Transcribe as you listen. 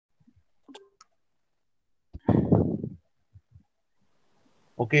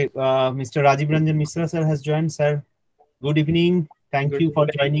Okay, Mr. Rajiv Ranjan Misra sir has joined. Sir, good evening. Thank you for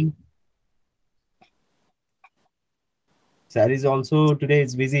joining. Sir is also today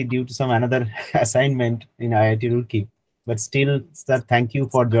is busy due to some another assignment in IIT Roorkee. But still, sir, thank you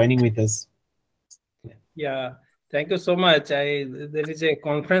for joining with us. Yeah, thank you so much. There is a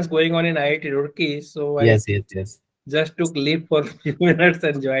conference going on in IIT Roorkee, so I Yes. just took leave for a few minutes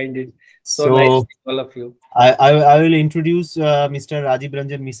and joined it. So nice So seeing all of you. I will introduce Mr. Rajiv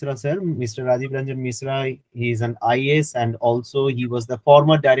Ranjan Misra, sir. Mr. Rajiv Ranjan Misra, he is an IAS and also he was the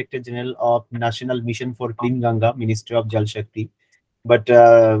former Director General of National Mission for Clean Ganga, Ministry of Jal Shakti. But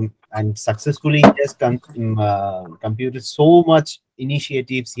and successfully he has computed so much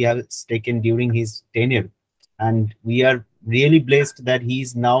initiatives he has taken during his tenure, and we are really blessed that he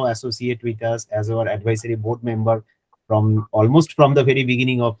is now associate with us as our advisory board member from almost from the very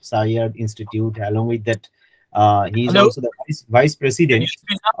beginning of SAIARD Institute. Along with that, he is also the vice president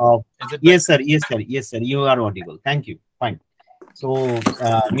of. Yes, sir. Yes, sir. Yes, sir. You are audible. Thank you. Fine. So,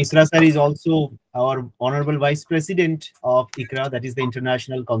 Misra sir is also our Honorable Vice President of ICRA, that is the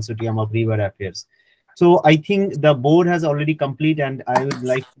International Consortium of River Affairs. So, I think the board has already complete, and I would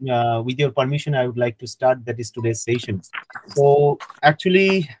like, with your permission, I would like to start that is today's session. So,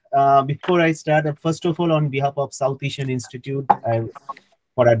 actually, before I start, first of all, on behalf of South Asian Institute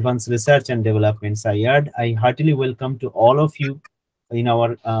for Advanced Research and Development, SAIARD, I heartily welcome to all of you in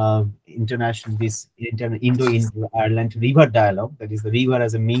our Indo-Ireland River Dialogue, that is the river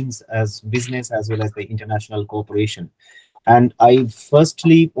as a means as business as well as the international cooperation. And I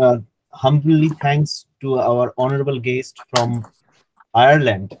firstly humbly thanks to our honorable guest from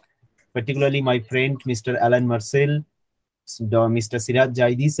Ireland, particularly my friend Mr. Alan Marcel, Mr. Siraj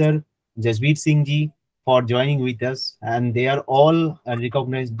Jaidi sir, Jasveer Singh ji, for joining with us. And they are all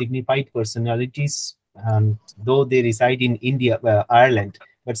recognized dignified personalities, though they reside in India, Ireland,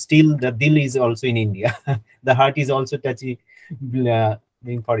 but still the dil is also in India. The heart is also touchy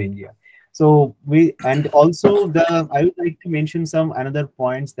for India. So and also I would like to mention some another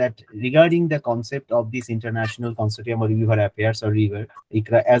points that regarding the concept of this international consortium or river affairs or river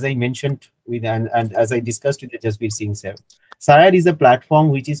ICRA, as I mentioned with and as I discussed with the Jasveer Singh sir. SAIARD is a platform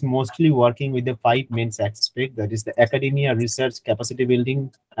which is mostly working with the 5 main aspects, that is the academia, research, capacity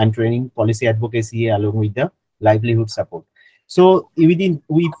building and training, policy advocacy, along with the livelihood support. So we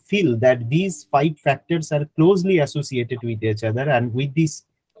feel that these 5 factors are closely associated with each other, and with these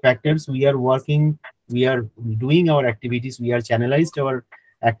factors we are working, we are doing our activities, we are channelized our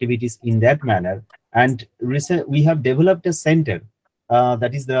activities in that manner. And we have developed a center,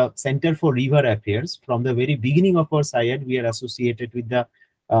 that is the Center for River Affairs. From the very beginning of our SAIARD, we are associated with the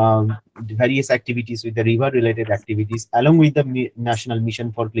various activities, with the river-related activities, along with the National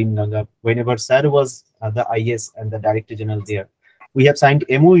Mission for Clean Ganga. Whenever Sir was the IS and the Director General there, we have signed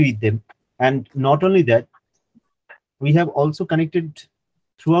MOU with them. And not only that, we have also connected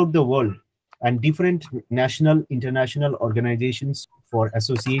throughout the world and different national, international organizations for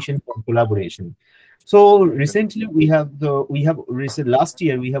association for collaboration. So recently last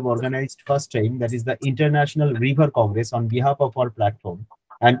year we have organized first time, that is the International River Congress on behalf of our platform.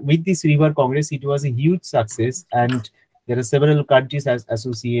 And with this River Congress, it was a huge success, and there are several countries as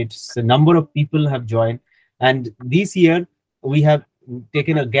associates. A number of people have joined, and this year we have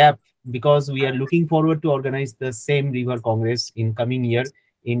taken a gap because we are looking forward to organize the same River Congress in coming year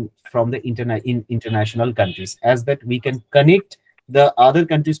from the international countries, as that we can connect the other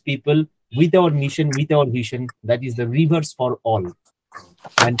countries people with our mission, with our vision, that is the rivers for all.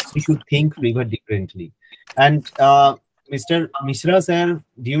 And we should think river differently. And Mr. Mishra sir,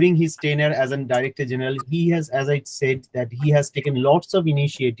 during his tenure as a Director General, he has, as I said, that he has taken lots of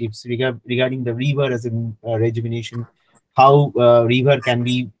initiatives regarding the river as a rejuvenation, how river can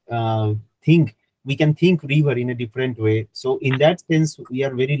be we can think river in a different way. So in that sense, we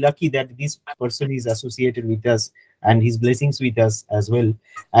are very lucky that this person is associated with us and his blessings with us as well.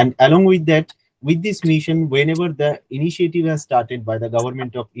 And along with that, with this mission, whenever the initiative has started by the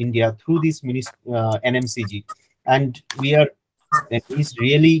government of India through this NMCG, and we are is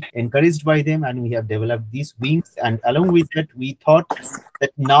really encouraged by them, and we have developed these wings. And along with that, we thought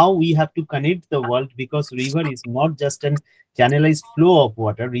that now we have to connect the world, because river is not just an channelized flow of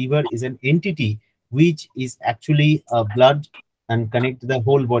water. River is an entity which is actually a blood and connect the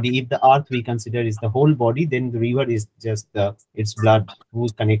whole body. If the earth we consider is the whole body, then the river is just its blood who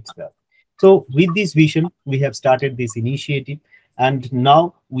connects the. So with this vision, we have started this initiative, and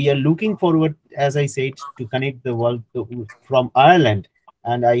now we are looking forward, as I said, to connect the world from Ireland.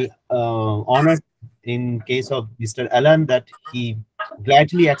 And I honored in case of Mr. Alan that he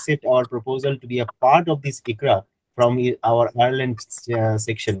gladly accept our proposal to be a part of this ICRA from our Ireland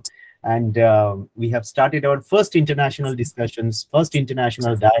section. And we have started our first international discussions, first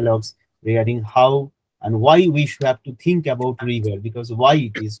international dialogues regarding how and why we should have to think about river, because why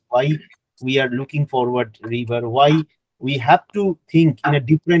it is, why we are looking forward river, why we have to think in a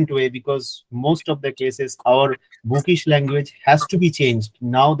different way, because most of the cases our bookish language has to be changed.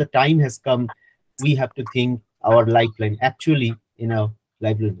 Now the time has come, we have to think our lifeline actually in a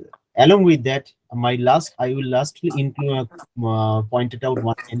lifeline. Along with that, I will lastly include pointed out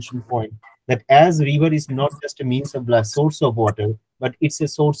one mention point, that as river is not just a means of source of water, but it's a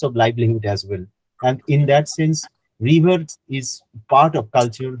source of livelihood as well. And in that sense, river is part of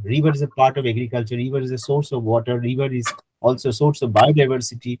culture, river is a part of agriculture, river is a source of water, river is also a source of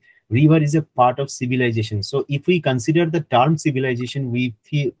biodiversity, river is a part of civilization. So if we consider the term civilization,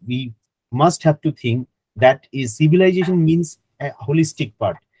 we must have to think that is civilization means a holistic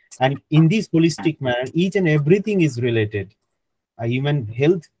part. And in this holistic manner, each and everything is related. Human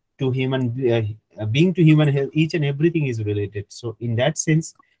health to human being to human health, each and everything is related. So in that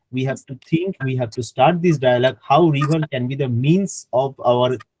sense, we have to think, we have to start this dialogue, how river can be the means of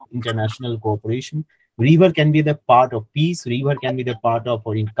our international cooperation. River can be the part of peace, river can be the part of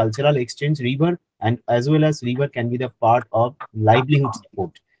our cultural exchange, river, and as well as river can be the part of livelihood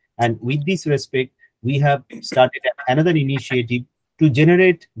support. And with this respect, we have started another initiative to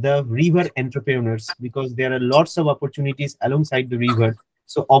generate the river entrepreneurs, because there are lots of opportunities alongside the river.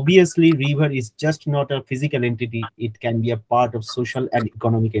 So obviously river is just not a physical entity, it can be a part of social and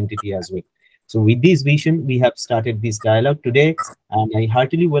economic entity as well. So with this vision, we have started this dialogue today, and I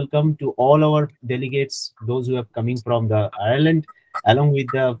heartily welcome to all our delegates, those who have coming from the Ireland, along with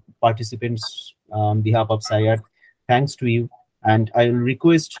the participants on behalf of SAIARD. Thanks to you. And I will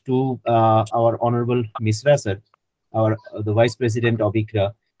request to our Honorable Misra sir, the Vice President of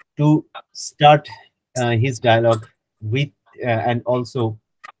ICRA, to start his dialogue with and also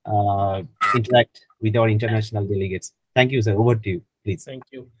interact with our international delegates. Thank you, sir. Over to you, please. Thank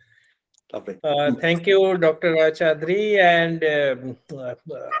you. Thank you, Dr. Chadri, and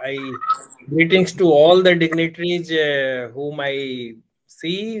greetings to all the dignitaries whom I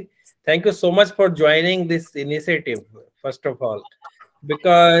see. Thank you so much for joining this initiative, first of all,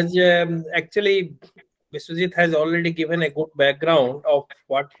 because actually Biswajit has already given a good background of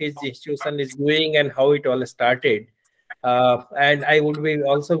what his institution is doing and how it all started. And I would be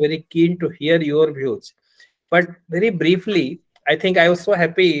also very keen to hear your views. But very briefly, I think I was so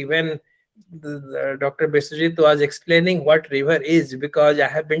happy when Dr. Biswajit was explaining what river is, because I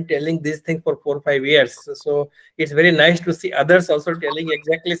have been telling this thing for 4 or 5 years. So it's very nice to see others also telling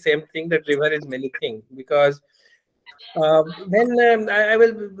exactly same thing, that river is many things. Because when I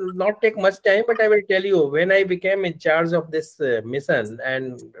will not take much time, but I will tell you, when I became in charge of this mission,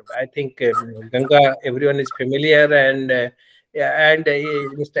 and I think Ganga, everyone is familiar, and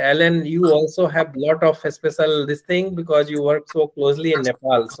Mr. Allen, you also have a lot of special this thing, because you work so closely in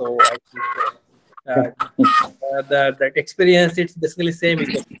Nepal. So I think that experience, it's basically same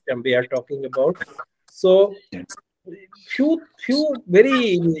ecosystem we are talking about. So few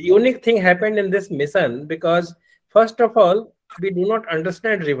very unique thing happened in this mission, because first of all, we do not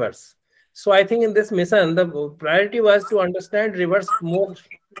understand rivers. So I think in this mission, the priority was to understand rivers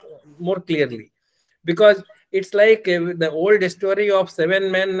more clearly, because it's like the old story of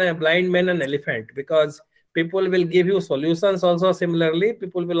 7 men, blind men, and elephant. Because people will give you solutions also similarly.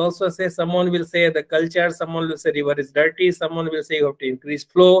 People will also say, someone will say the culture, someone will say river is dirty, someone will say you have to increase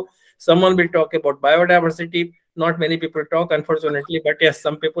flow, someone will talk about biodiversity. Not many people talk, unfortunately, but yes,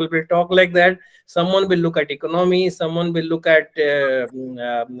 some people will talk like that. Someone will look at economy, someone will look at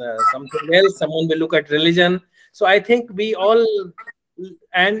something else, someone will look at religion. So I think we all,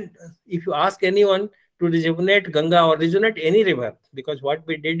 and if you ask anyone to rejuvenate Ganga or rejuvenate any river, because what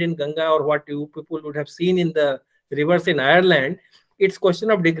we did in Ganga or what you people would have seen in the rivers in Ireland, it's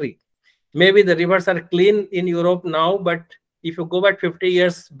question of degree. Maybe the rivers are clean in Europe now, but if you go back 50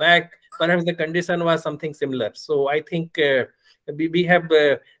 years back, perhaps the condition was something similar. So I think we have,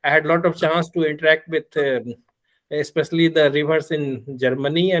 I had a lot of chance to interact with especially the rivers in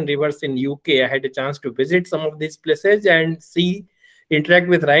Germany and rivers in UK. I had a chance to visit some of these places and see, interact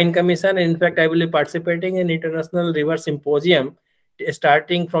with Rhine Commission. In fact, I will be participating in International River Symposium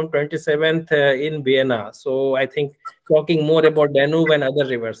starting from 27th in Vienna. So I think talking more about Danube and other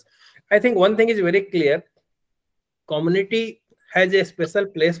rivers. I think one thing is very clear. Community has a special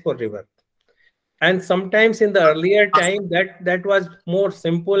place for river. And sometimes in the earlier time, that was more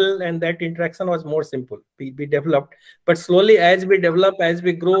simple, and that interaction was more simple. We developed, but slowly as we develop, as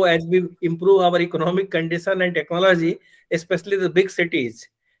we grow, as we improve our economic condition and technology, especially the big cities,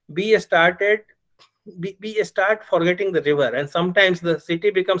 we started we start forgetting the river, and sometimes the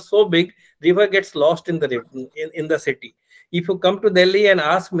city becomes so big, river gets lost in the in the city. If you come to Delhi and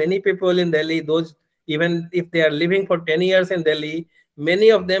ask many people in Delhi, those even if they are living for 10 years in Delhi, many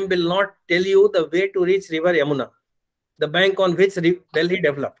of them will not tell you the way to reach river Yamuna, the bank on which Delhi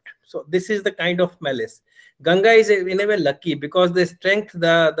developed. So this is the kind of malice. Ganga is in a way lucky because the strength,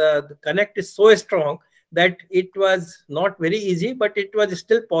 the connect is so strong that it was not very easy, but it was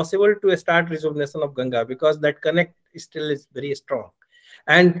still possible to start rejuvenation of Ganga because that connect still is very strong.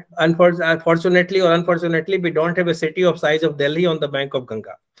 And unfortunately or unfortunately, we don't have a city of size of Delhi on the bank of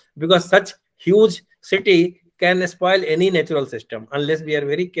Ganga, because such huge city can spoil any natural system unless we are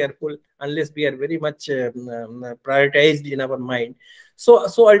very careful, unless we are very much prioritized in our mind. So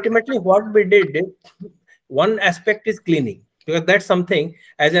ultimately what we did, one aspect is cleaning, because that's something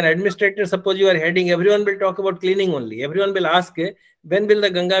as an administrator, suppose you are heading, everyone will talk about cleaning only. Everyone will ask, when will the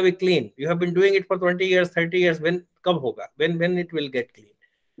Ganga be clean? You have been doing it for 20 years, 30 years, when kab hoga? When it will get clean?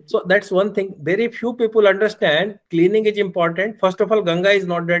 So that's one thing. Very few people understand cleaning is important. First of all, Ganga is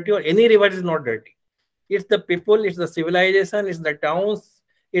not dirty, or any river is not dirty. It's the people, it's the civilization, it's the towns,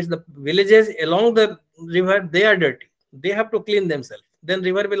 it's the villages along the river, they are dirty. They have to clean themselves. Then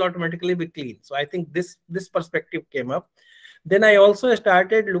river will automatically be clean. So I think this perspective came up. Then I also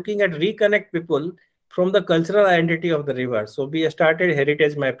started looking at reconnect people from the cultural identity of the river. So we started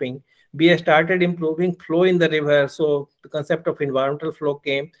heritage mapping. We started improving flow in the river. So the concept of environmental flow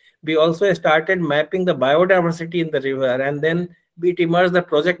came. We also started mapping the biodiversity in the river, and then it emerged the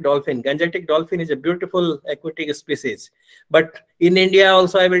project dolphin. Gangetic dolphin is a beautiful aquatic species. But in India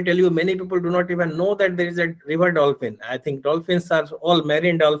also, I will tell you, many people do not even know that there is a river dolphin. I think dolphins are all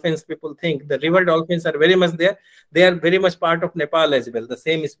marine dolphins. People think the river dolphins are very much there. They are very much part of Nepal as well. The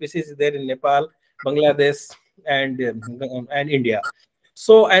same species is there in Nepal, Bangladesh, and India.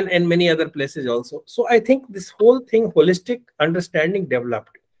 So, and many other places also. So I think this whole thing, holistic understanding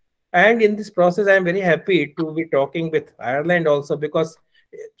developed. And in this process, I am very happy to be talking with Ireland also, because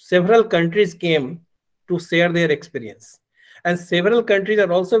several countries came to share their experience. And several countries are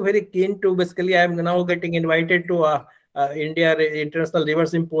also very keen to, basically, I am now getting invited to India International River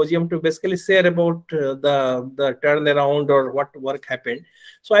Symposium to basically share about the turnaround or what work happened.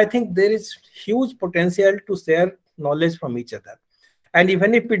 So I think there is huge potential to share knowledge from each other. And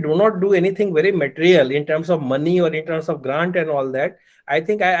even if we do not do anything very material in terms of money or in terms of grant and all that, I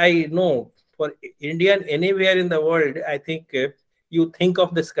think I know for Indian anywhere in the world, I think you think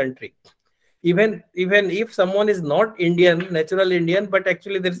of this country. Even if someone is not Indian, natural Indian, but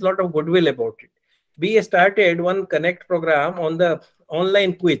actually there is a lot of goodwill about it. We started one Connect program on the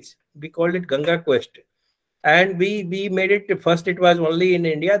online quiz. We called it Ganga Quest. And we made it, first it was only in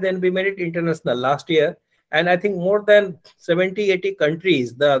India, then we made it international last year. And I think more than 70-80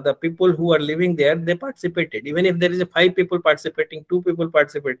 countries, the people who are living there, they participated. Even if there is 5 people participating, 2 people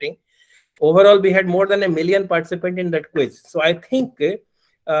participating, overall we had more than 1 million participants in that quiz. So I think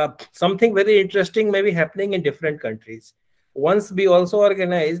something very interesting may be happening in different countries. Once we also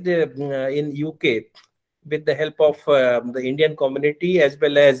organized in UK, with the help of the Indian community as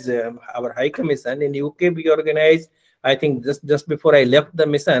well as our High Commission in UK, we organized, I think just before I left the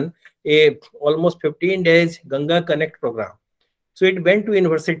mission, a almost 15 days Ganga Connect program. So it went to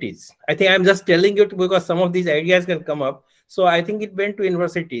universities. I think I'm just telling you because some of these ideas can come up. So I think it went to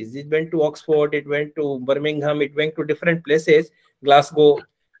universities. It went to Oxford, it went to Birmingham, it went to different places, Glasgow.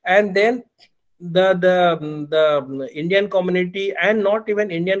 And then the Indian community, and not even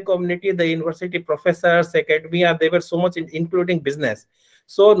Indian community, the university professors, academia, they were so much including business.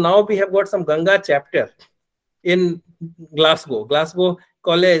 So now we have got some Ganga chapter in Glasgow. Glasgow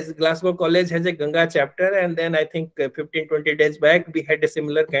College has a Ganga chapter, and then I think 15-20 days back we had a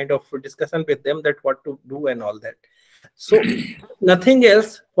similar kind of discussion with them that what to do and all that. So nothing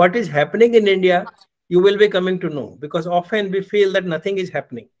else, what is happening in India, you will be coming to know, because often we feel that nothing is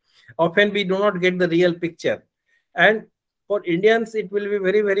happening. Often we do not get the real picture. And for Indians, it will be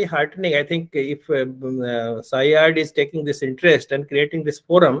very, very heartening. I think if SAIARD is taking this interest and creating this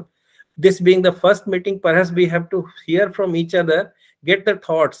forum, this being the first meeting, perhaps we have to hear from each other, get the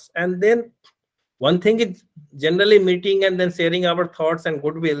thoughts. And then one thing is generally meeting and then sharing our thoughts and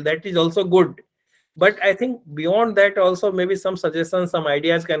goodwill. That is also good. But I think beyond that also, maybe some suggestions, some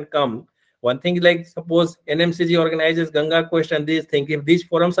ideas can come. One thing, like suppose NMCG organizes Ganga Quest and these things, if these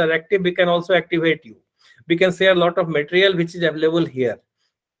forums are active, we can also activate you. We can share a lot of material which is available here.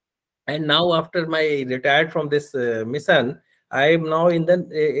 And now after my retired from this mission, I am now in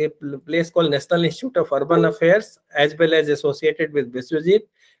a place called National Institute of Urban Affairs, as well as associated with Biswajit.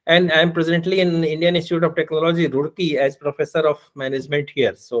 And I am presently in Indian Institute of Technology, Roorkee, as Professor of Management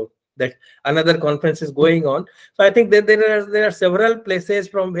here. So that another conference is going on. So I think that there are several places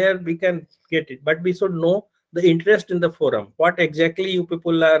from where we can get it, but we should know the interest in the forum. What exactly you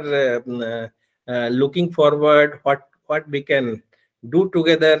people are looking forward, what we can do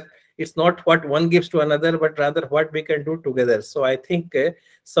together. It's not what one gives to another, but rather what we can do together. So I think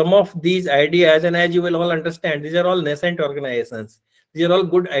some of these ideas, and as you will all understand, these are all nascent organizations. These are all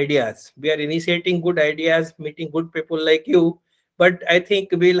good ideas. We are initiating good ideas, meeting good people like you. But I think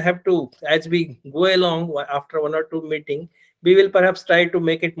we'll have to, as we go along, after one or two meetings, we will perhaps try to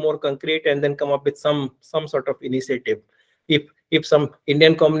make it more concrete and then come up with some sort of initiative. If some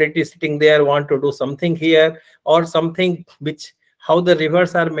Indian community sitting there want to do something here, or something which, how the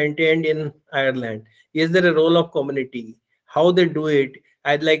rivers are maintained in Ireland, is there a role of community, how they do it?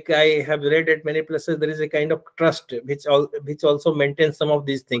 I have read at many places there is a kind of trust which also maintains some of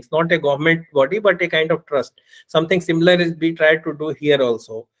these things, not a government body but a kind of trust. Something similar is we try to do here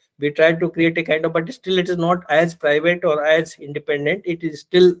also. We try to create a kind of, but still it is not as private or as independent. It is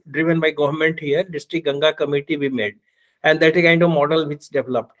still driven by government here. District Ganga Committee we made, and that is a kind of model which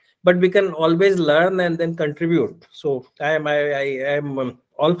developed. But we can always learn and then contribute. So I am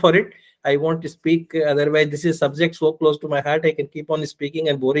all for it. I want to speak, otherwise this is subject so close to my heart, I can keep on speaking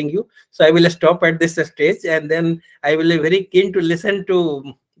and boring you. So I will stop at this stage, and then I will be very keen to listen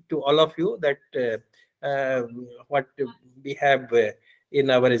to all of you that what we have in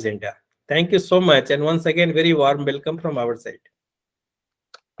our agenda. Thank you so much, and once again very warm welcome from our side.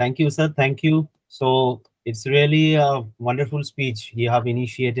 Thank you, sir. Thank you. So it's really a wonderful speech you have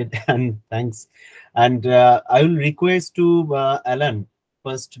initiated, and thanks. And I will request to Alan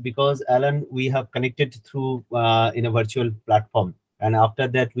first, because Alan, we have connected through in a virtual platform, and after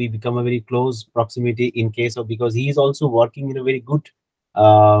that we become a very close proximity in case of, because he is also working in a very good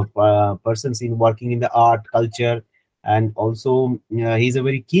persons in working in the art culture, and also he's a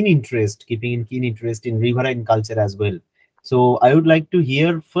very keen interest, keeping in keen interest in riverine culture as well. So I would like to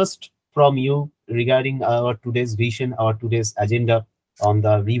hear first from you regarding our today's vision, our today's agenda on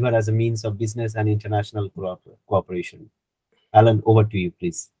the river as a means of business and international cooperation. Alan, over to you,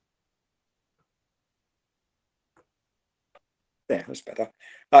 please. There, that's better.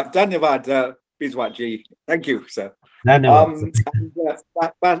 Dhanyavad, Biswatji. Thank you, sir.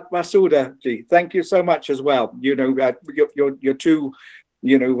 Masuda ji, thank you so much as well. You know, your two,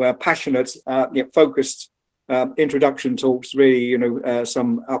 passionate, focused introduction talks really,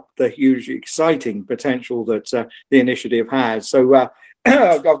 sum up the huge, exciting potential that the initiative has. So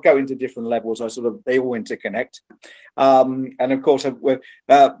I'll go into different levels. They all interconnect. And of course, with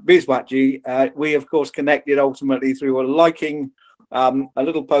Biswatji, we of course connected ultimately through liking a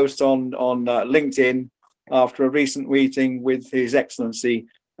little post on LinkedIn after a recent meeting with His Excellency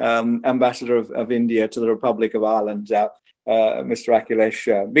Ambassador of India to the Republic of Ireland, Mr.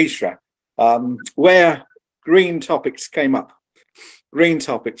 Akhilesh Mishra, where green topics came up.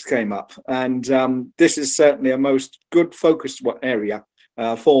 And this is certainly a most good focused area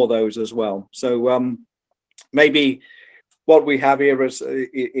for those as well. So maybe what we have here is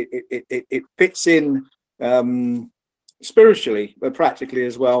it fits in spiritually, but practically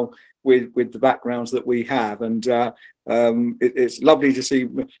as well with the backgrounds that we have. And it's lovely to see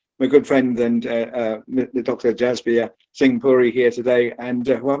my good friend and Dr. Jasbir Singh Puri here today, and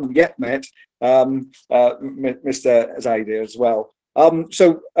who I haven't yet met, Mr. Zaidi as well.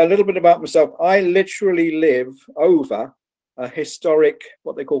 So a little bit about myself. I literally live over a historic,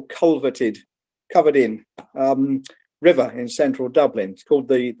 what they call covered in river in central Dublin. It's called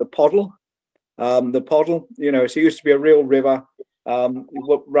the Poddle. The Poddle, it used to be a real river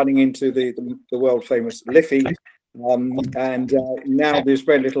running into the world famous Liffey. And now there's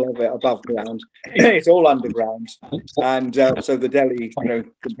very little of it above ground. It's all underground, and so the Delhi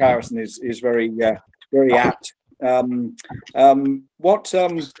comparison is very apt. What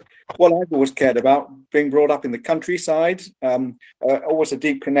I've always cared about, being brought up in the countryside, always a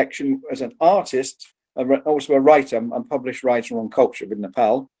deep connection as an artist, also a writer. I'm a published writer on culture with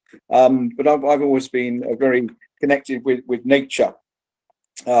Nepal, but I've always been very connected with nature,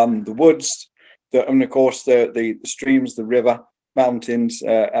 the woods, and of course the streams, the river, mountains,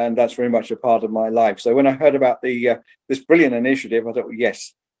 and that's very much a part of my life. So when I heard about this brilliant initiative, I thought,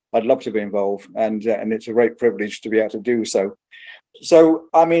 yes, I'd love to be involved, and it's a great privilege to be able to do so. So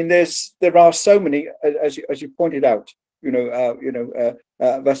I mean, there are so many, as you pointed out,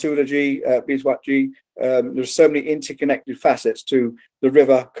 Vasudaji, Biswatji, there's so many interconnected facets to the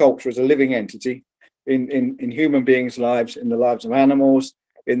river culture as a living entity in human beings' lives, in the lives of animals,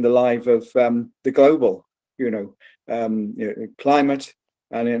 in the life of the global, climate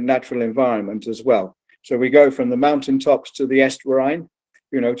and in natural environment as well. So we go from the mountaintops to the estuarine,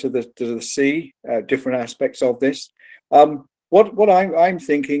 to the sea, different aspects of this. What I'm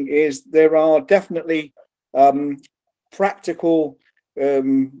thinking is there are definitely practical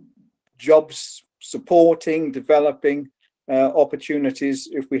jobs supporting, developing opportunities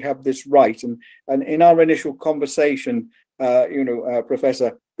if we have this right. And in our initial conversation,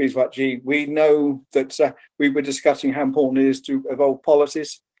 Professor Biswatji, we know that we were discussing how important it is to evolve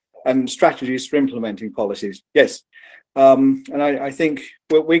policies and strategies for implementing policies. Yes. And I think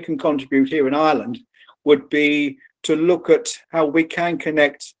what we can contribute here in Ireland would be to look at how we can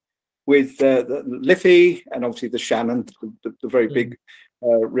connect with the Liffey and obviously the Shannon, the very big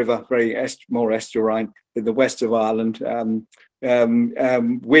river, more estuarine in the west of Ireland,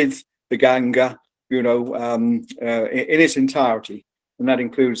 with the Ganga, in its entirety, and that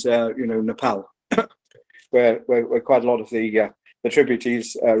includes, Nepal, where quite a lot of the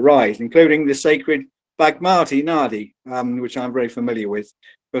tributaries rise, including the sacred Bagmati Nadi, which I'm very familiar with,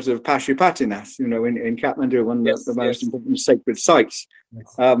 because of Pashupatinath, in Kathmandu, one of the most important sacred sites.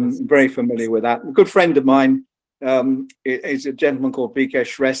 Very familiar with that. A good friend of mine is a gentleman called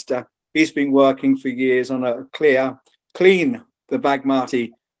Vikesh Shrestha. He's been working for years on a clean the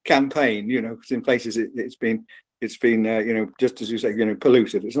Bagmati campaign, because in places it's been just as you say,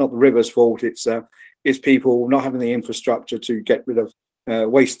 polluted. It's not the river's fault. It's people not having the infrastructure to get rid of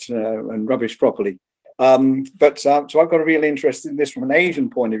waste and rubbish properly. So I've got a real interest in this from an Asian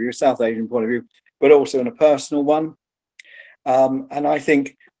point of view, South Asian point of view, but also in a personal one. And I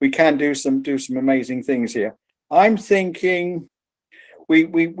think we can do some amazing things here. I'm thinking we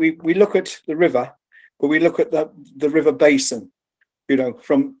look at the river, but we look at the river basin,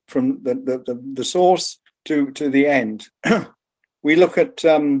 from the source to the end. we look at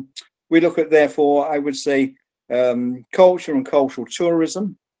therefore, I would say, culture and cultural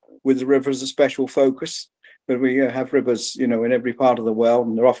tourism, with the river as a special focus. But we have rivers, in every part of the world,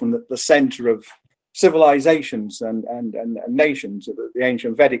 and they're often the center of civilizations and nations. The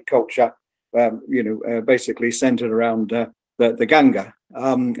ancient Vedic culture, basically centered around the Ganga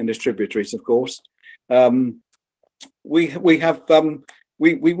and its tributaries, of course. We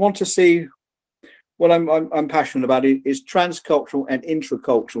want to see, what I'm passionate about is transcultural and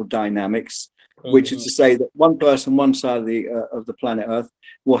intracultural dynamics, which is to say that one person, one side of the planet Earth,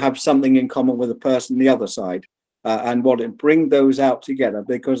 will have something in common with a person the other side, and want to bring those out together,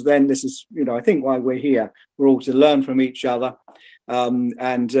 because then this is, I think why we're here. We're all to learn from each other,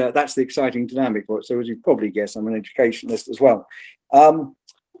 and that's the exciting dynamic. So as you probably guess, I'm an educationalist as well.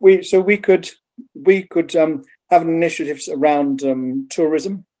 We could have initiatives around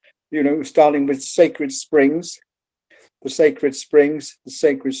tourism, starting with sacred springs, the sacred streams,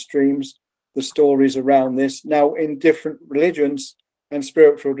 the stories around this. Now, in different religions and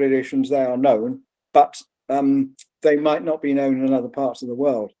spiritual traditions, they are known, but they might not be known in other parts of the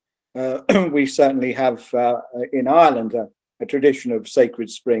world. We certainly have in Ireland a tradition of sacred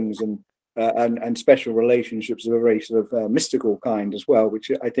springs and special relationships of a very sort of mystical kind as well,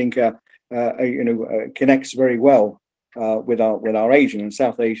 which I think connects very well with our Asian and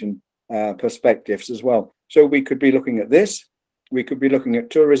South Asian perspectives as well. So we could be looking at this. We could be looking at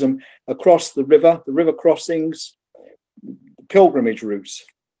tourism across the river crossings, pilgrimage routes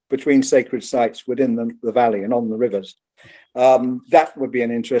between sacred sites within the valley and on the rivers. That would be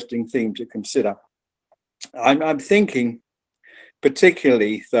an interesting theme to consider. I'm thinking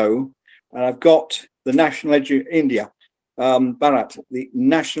particularly, though, and I've got the Bharat, the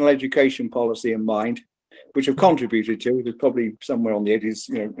national education policy in mind, which I've contributed to. It is probably somewhere on the edges,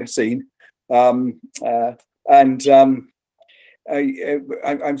 seen. I'm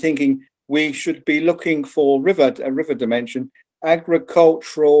thinking we should be looking for a river dimension,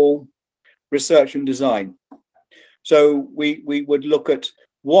 agricultural research and design. So we would look at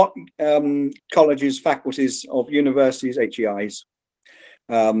what colleges, faculties of universities, HEIs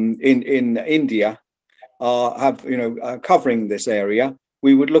in India are covering this area.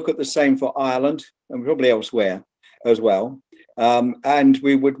 We would look at the same for Ireland and probably elsewhere as well. And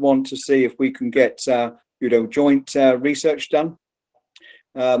we would want to see if we can get joint research done.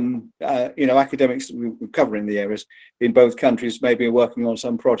 Academics covering the areas in both countries, maybe working on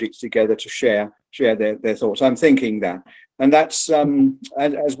some projects together to share their thoughts. I'm thinking that, and that's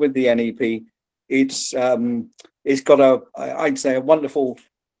as with the NEP, it's got I'd say a wonderful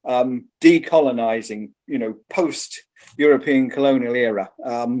decolonizing, post-European colonial era,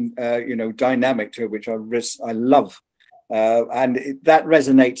 dynamic to it, which I love. And that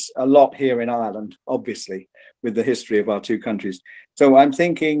resonates a lot here in Ireland, obviously, with the history of our two countries. So I'm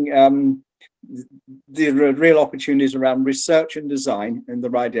thinking the real opportunities around research and design in the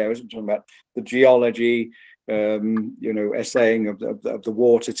right areas. I'm talking about the geology, essaying of the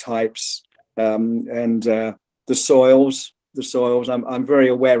water types, and the soils. I'm very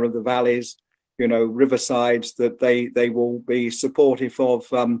aware of the valleys, riversides, that they will be supportive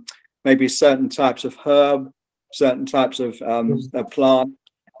of maybe certain types of herb, certain types of plant.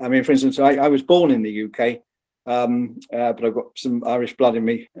 I mean, for instance, I was born in the UK, but I've got some Irish blood in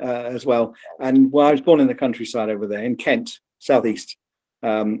me as well. And I was born in the countryside over there in Kent, southeast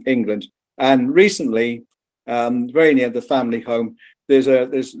England. And recently, very near the family home, there's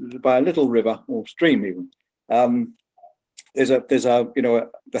by a little river or stream even. There's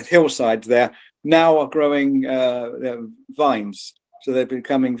the hillsides there now are growing vines, so they're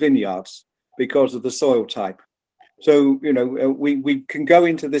becoming vineyards because of the soil type. So we can go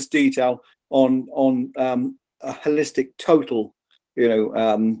into this detail on a holistic total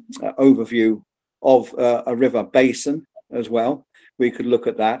overview of a river basin as well. We could look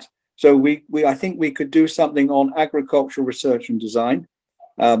at that. So I think we could do something on agricultural research and design,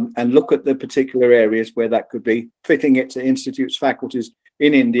 and look at the particular areas where that could be, fitting it to institutes, faculties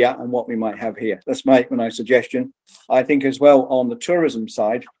in India, and what we might have here. That's my suggestion. I think as well on the tourism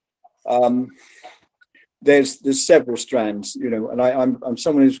side, there's several strands, and I'm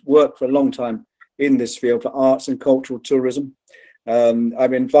someone who's worked for a long time in this field for arts and cultural tourism.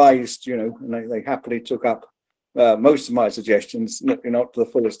 I've advised, and they happily took up most of my suggestions, not to the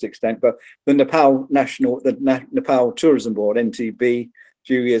fullest extent, but the Nepal Nepal Tourism Board, NTB, a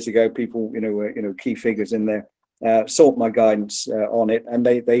few years ago, people, key figures in there, sought my guidance on it, and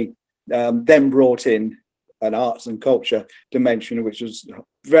they then brought in an arts and culture dimension, which was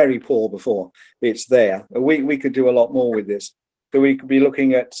very poor before. It's there. We could do a lot more with this. So we could be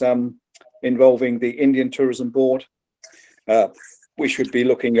looking at involving the Indian Tourism Board. We should be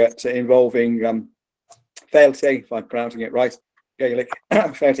looking at involving Fairty, if I'm pronouncing it right, Gaelic,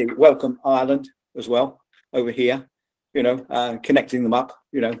 Fairty, Welcome Ireland as well over here. Connecting them up.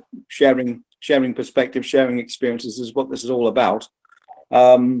 Sharing perspectives, sharing experiences is what this is all about.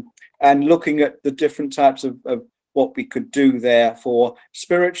 And looking at the different types of what we could do there for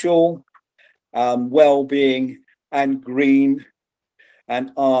spiritual, well-being, and green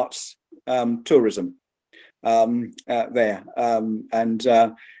and arts tourism there. And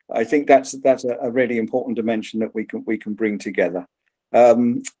I think that's a really important dimension that we can bring together.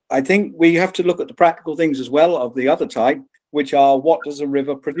 I think we have to look at the practical things as well of the other type, which are, what does a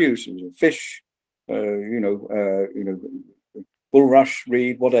river produce? Fish, bulrush,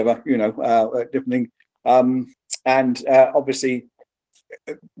 reed, whatever, different thing. And obviously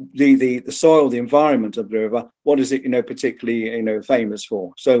the soil, the environment of the river, what is it, particularly, famous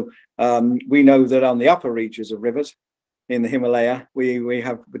for? So we know that on the upper reaches of rivers in the Himalaya,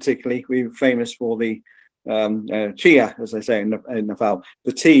 we're famous for the chia, as they say in Nepal,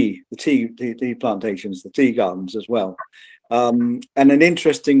 the tea plantations, the tea gardens as well. And an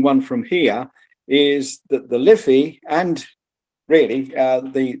interesting one from here is that the Liffey and really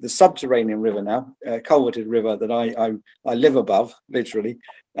the subterranean river now, culverted river that I live above, literally,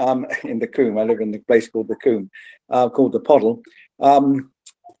 in the Coombe. I live in the place called the Coombe, called the Poddle.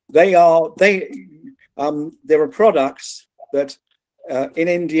 There are products that in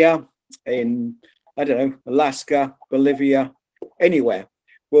India, in, I don't know, Alaska, Bolivia, anywhere,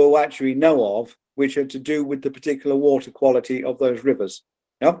 we'll actually know of, which are to do with the particular water quality of those rivers,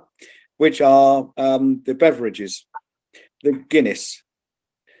 which are the beverages, the Guinness,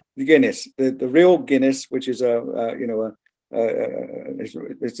 the real Guinness, which is they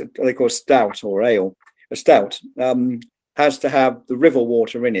call stout or ale. A stout has to have the river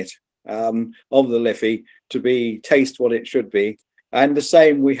water in it of the Liffey to taste what it should be. And the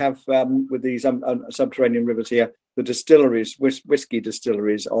same we have with these subterranean rivers here, the distilleries, whiskey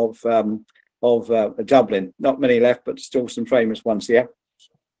distilleries of Dublin. Not many left, but still some famous ones here.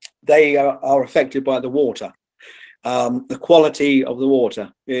 They are affected by the water, the quality of the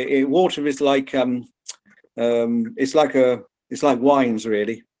water. Water is like it's like wines,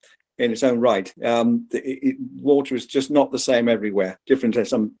 really, in its own right. Water is just not the same everywhere. Different,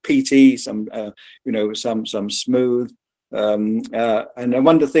 some peaty, some some smooth. And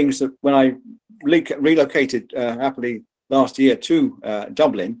one of the things that when I relocated happily last year to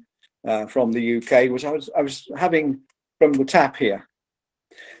Dublin from the UK was I was having from the tap here,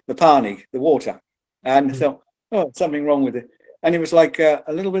 the pani, the water, and I thought, oh, something wrong with it. And it was like a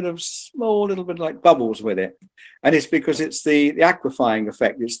little bit like bubbles with it. And it's because it's the aquifying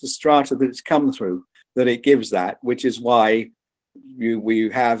effect. It's the strata that it's come through that it gives that, which is why we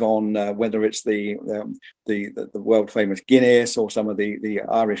have on whether it's the world famous Guinness or some of the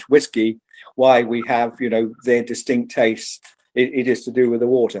Irish whiskey, why we have their distinct tastes. It is to do with the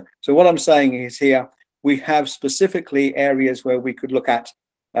water. So what I'm saying is here, We have specifically areas where we could look at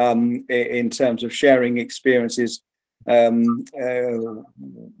in terms of sharing experiences, on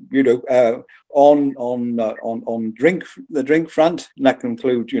the drink front. And that can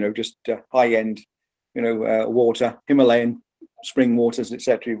include, just high end, water, Himalayan spring waters,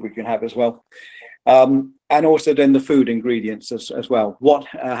 etc. We can have as well. And also then the food ingredients as well. What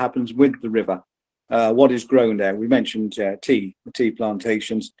happens with the river? What is grown there? We mentioned tea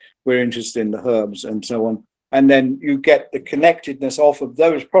plantations. We're interested in the herbs and so on. And then you get the connectedness off of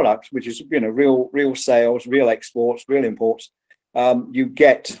those products, which is real sales, real exports, real imports. You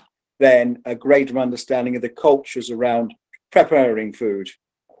get then a greater understanding of the cultures around preparing food.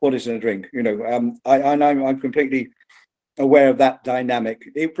 What is in a drink? I'm completely aware of that dynamic.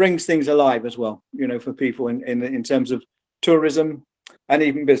 It brings things alive as well, for people in terms of tourism and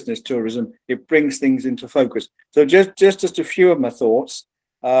even business tourism. It brings things into focus. So just a few of my thoughts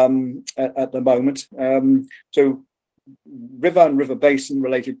at the moment. So river and river basin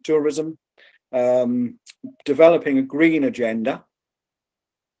related tourism, developing a green agenda.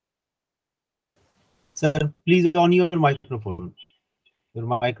 Sir, please on your microphone. Your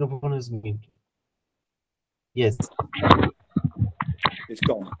microphone is muted. Yes. It's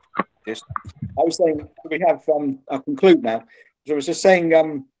gone. Yes. I was saying we have, I'll conclude now. So I was just saying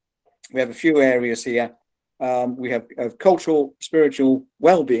we have a few areas here. We have cultural, spiritual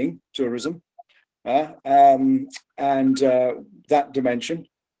well-being tourism, and that dimension.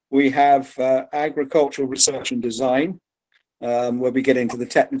 We have agricultural research and design, where we get into the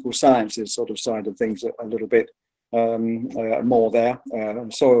technical sciences sort of side of things a little bit more there,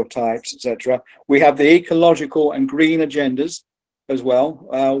 soil types, etc. We have the ecological and green agendas as well.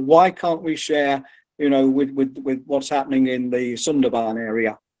 Why can't we share, with what's happening in the Sundarban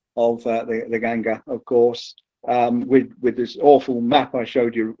area of the Ganga, of course, with this awful map I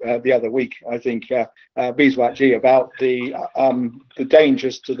showed you the other week, I think, Biswatji, about the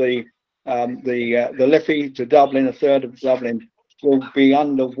dangers to the Liffey to Dublin. A third of Dublin will be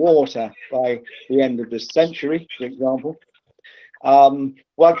underwater by the end of this century, for example.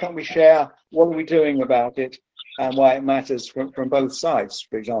 Why can't we share what are we doing about it and why it matters from both sides,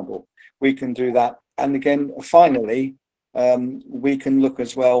 for example? We can do that. And again, finally, we can look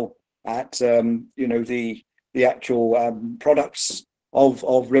as well at the actual products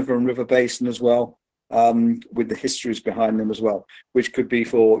of river and river basin as well, with the histories behind them as well, which could be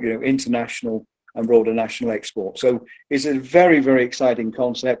for international and broader national export. So it's a very, very exciting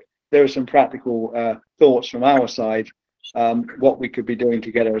concept. There are some practical thoughts from our side, what we could be doing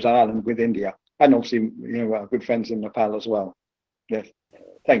together as Ireland with India, and obviously our good friends in Nepal as well. Yes,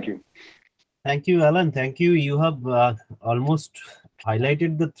 thank you. Thank you, Alan. Thank you. You have almost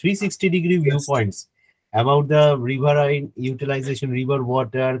highlighted the 360-degree viewpoints about the riverine utilization, river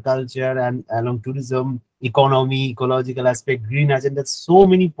water, culture, and along tourism, economy, ecological aspect, green agenda. So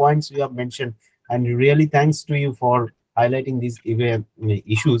many points you have mentioned, and really thanks to you for highlighting these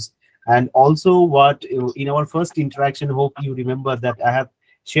issues. And also what in our first interaction, hope you remember that I have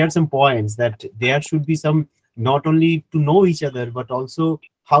shared some points that there should be some, not only to know each other, but also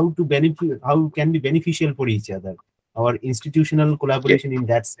how to benefit, how can be beneficial for each other, our institutional collaboration in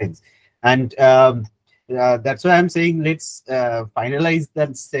that sense. And that's why I'm saying let's finalize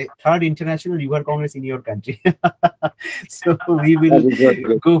that third International River Congress in your country. So we will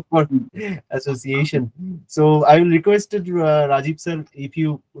go for association. So I will request Rajiv sir, if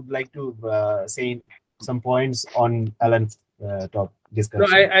you would like to say some points on Alan's talk discussion.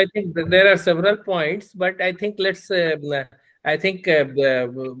 So I think that there are several points, but I think let's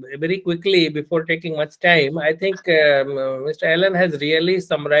very quickly, before taking much time, I think Mr. Alan has really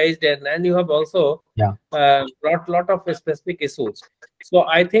summarized, and you have also brought a lot of specific issues. So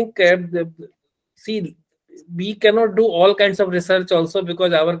I think, see, we cannot do all kinds of research also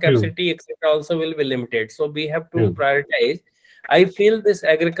because our capacity, etc., also will be limited. So we have to prioritize. I feel this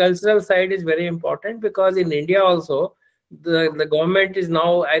agricultural side is very important because in India also, the government is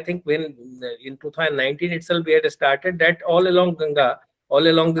now, I think when in 2019 itself we had started that all along Ganga, all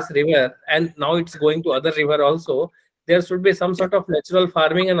along this river, and now it's going to other river also, there should be some sort of natural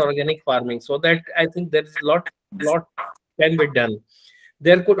farming and organic farming, so that I think there is lot can be done.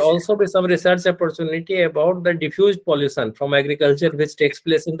 There could also be some research opportunity about the diffused pollution from agriculture which takes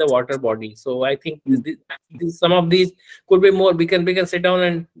place in the water body. So I think some of these could be more, we can sit down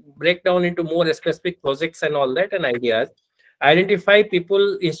and break down into more specific projects and all that and ideas. Identify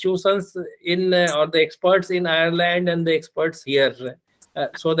people, institutions in or the experts in Ireland and the experts here,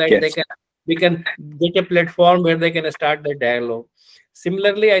 so that we can get a platform where they can start the dialogue.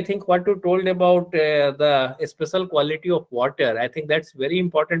 Similarly, I think what you told about the special quality of water, I think that's very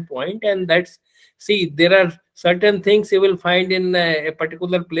important point. And that's, see, there are certain things you will find in a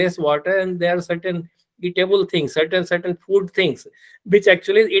particular place water, and there are certain eatable things, certain food things, which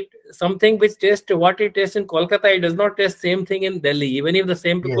actually it something which taste what it tastes in Kolkata, it does not taste same thing in Delhi, even if the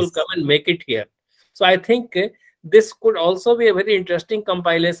same people Yes. come and make it here. So I think this could also be a very interesting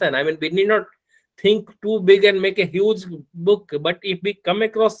compilation. I mean, we need not think too big and make a huge book, but if we come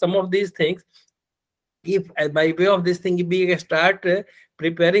across some of these things, if by way of this thing, if we start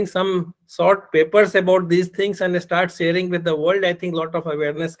preparing some short papers about these things and start sharing with the world, I think a lot of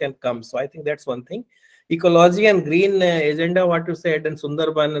awareness can come. So I think that's one thing. Ecology and green agenda, what you said, and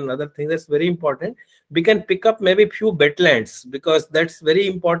Sundarban and other things, that's very important. We can pick up maybe few wetlands, because that's very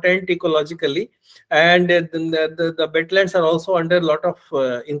important ecologically. And the wetlands are also under a lot of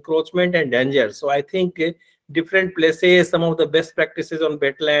encroachment and danger. So I think different places, some of the best practices on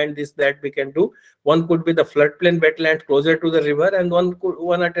wetland, this, that we can do. One could be the floodplain wetland closer to the river, and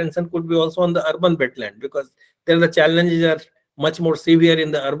one attention could be also on the urban wetland, because there the challenges are much more severe in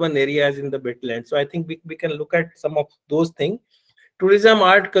the urban areas in the wetland. So I think we can look at some of those things. Tourism,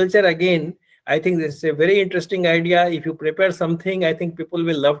 art, culture, again, I think this is a very interesting idea. If you prepare something, I think people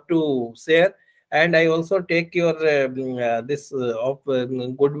will love to share. And I also take your this of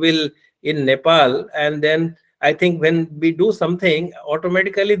goodwill in Nepal, and then I think when we do something,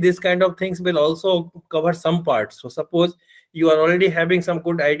 automatically this kind of things will also cover some parts. So suppose you are already having some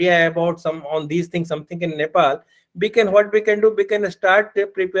good idea about some on these things, something in Nepal, what we can do, we can start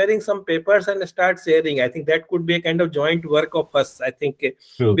preparing some papers and start sharing. I think that could be a kind of joint work of us. I think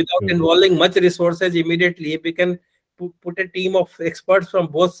True, without true. involving much resources immediately, if we can put a team of experts from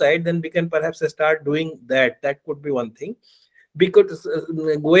both sides, then we can perhaps start doing that. That could be one thing. We could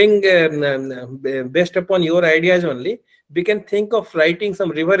going based upon your ideas only, we can think of writing some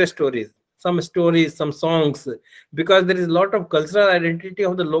river stories, some songs, because there is a lot of cultural identity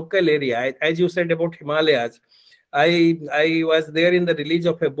of the local area. As you said about Himalayas, I was there in the release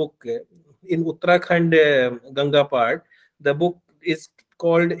of a book in Uttarakhand, Ganga part. The book is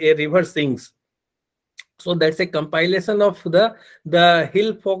called A River Sings. So that's a compilation of the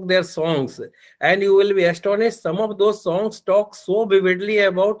hill folk, their songs, and you will be astonished. Some of those songs talk so vividly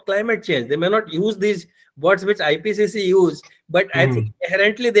about climate change. They may not use these words which IPCC use, but I think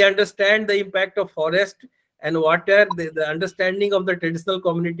inherently they understand the impact of forest and water. The understanding of the traditional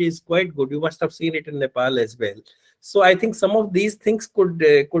community is quite good. You must have seen it in Nepal as well. So I think some of these things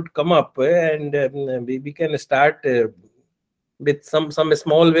could come up, and we can start. With some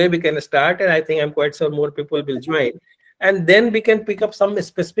small way we can start, and I think I'm quite sure more people will join, and then we can pick up some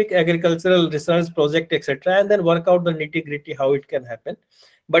specific agricultural research project, etc., and then work out the nitty-gritty how it can happen.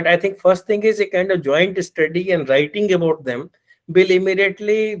 But I think first thing is a kind of joint study, and writing about them will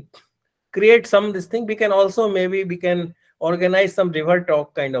immediately create some this thing. We can also, maybe we can organize some river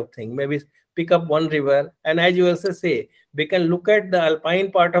talk kind of thing, maybe pick up one river, and as you also say, we can look at the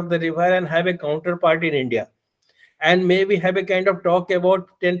alpine part of the river and have a counterpart in India, and maybe have a kind of talk about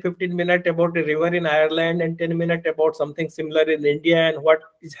 10-15 minutes about a river in Ireland, and 10 minutes about something similar in India and what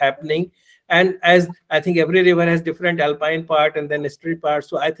is happening. And as I think every river has different alpine part and then estuary part,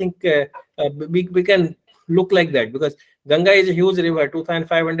 so I think we can look like that, because Ganga is a huge river,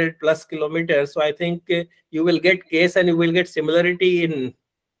 2,500 plus kilometers. So I think you will get case and you will get similarity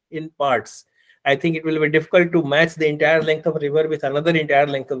in parts. I think it will be difficult to match the entire length of river with another entire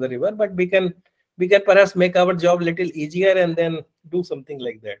length of the river, but we can perhaps make our job a little easier and then do something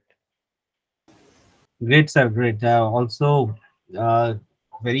like that. Great, sir. Great. Also,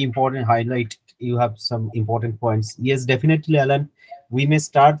 very important highlight. You have some important points. Yes, definitely, Alan. We may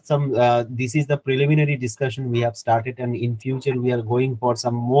start some. This is the preliminary discussion we have started, and in future we are going for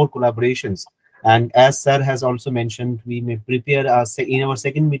some more collaborations. And as sir has also mentioned, we may prepare in our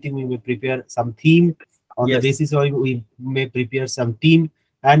second meeting. We may prepare some theme on the basis of we may prepare some team,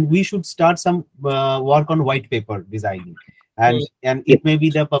 and we should start some work on white paper designing. And it may be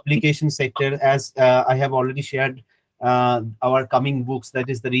the publication sector, as I have already shared our coming books, that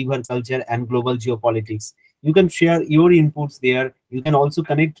is the River Culture and Global Geopolitics. You can share your inputs there. You can also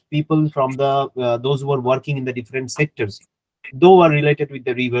connect people from the those who are working in the different sectors, though are related with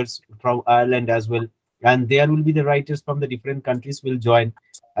the rivers, from Ireland as well. And there will be the writers from the different countries will join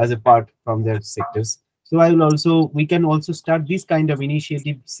as a part from their sectors. So we can also start this kind of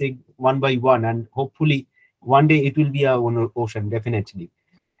initiative, say one by one, and hopefully one day it will be our ocean, definitely.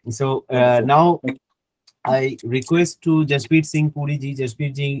 So now I request to Jaspreet Singh Puri ji.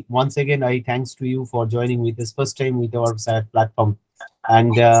 Jaspreet ji, once again, I thanks to you for joining with us first time with our SAIARD platform,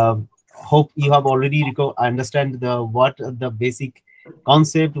 and hope you have already understand what the basic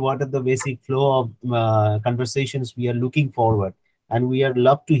concept, what are the basic flow of conversations we are looking forward. And we are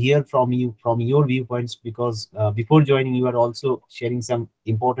love to hear from you, from your viewpoints, because before joining, you are also sharing some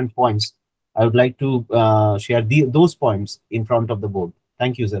important points. I would like to share those points in front of the board.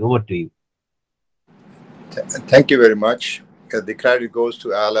 Thank you, sir. Over to you. Thank you very much. The credit goes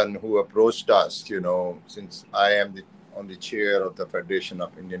to Alan, who approached us, since I am on the chair of the Federation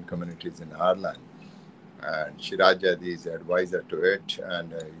of Indian Communities in Ireland. And Shirajad is the advisor to it,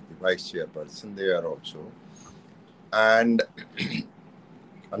 and the vice chairperson there also. And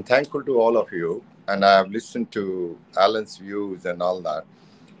I'm thankful to all of you, and I have listened to Alan's views and all that.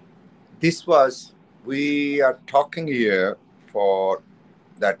 We are talking here for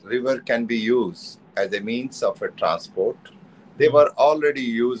that river can be used as a means of a transport. They were already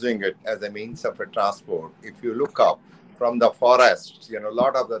using it as a means of a transport. If you look up from the forest, a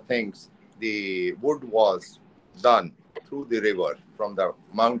lot of the things, the wood was done through the river from the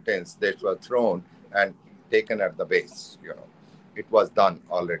mountains that were thrown and taken at the base. It was done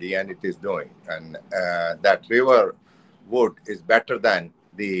already, and it is doing. And that river wood is better than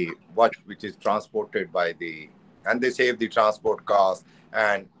the wood which is transported by and they save the transport cost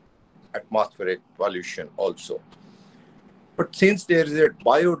and atmospheric pollution also. But since there is a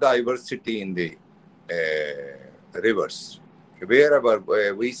biodiversity in the rivers, wherever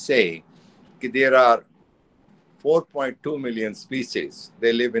we say there are 4.2 million species,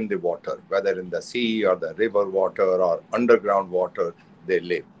 they live in the water, whether in the sea or the river water or underground water, they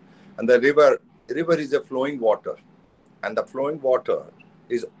live. And the river is a flowing water. And the flowing water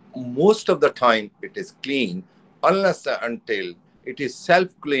is most of the time it is clean, unless until it is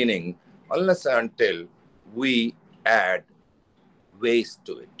self-cleaning, unless until we add waste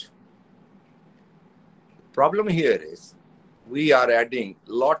to it. The problem here is we are adding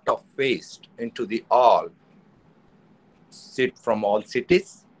lot of waste into the from all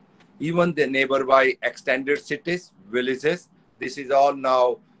cities, even the neighborhood extended cities, villages. This is all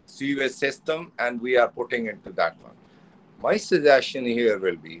now sewage system, and we are putting into that one. My suggestion here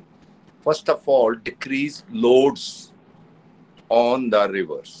will be, first of all, decrease loads on the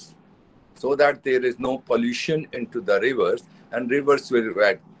rivers so that there is no pollution into the rivers, and rivers will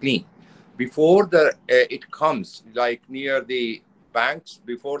be clean. Before it comes, like near the banks,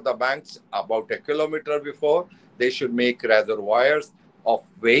 before the banks, about a kilometer before, they should make reservoirs of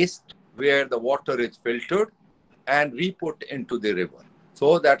waste where the water is filtered and re-put into the river,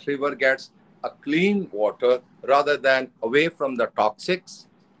 so that river gets a clean water rather than away from the toxics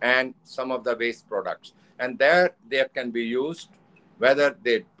and some of the waste products. And there can be used, whether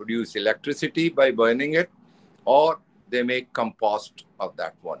they produce electricity by burning it, or they make compost of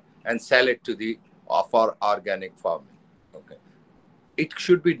that one and sell it to for organic farming. Okay, it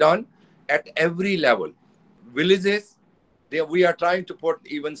should be done at every level. Villages, we are trying to put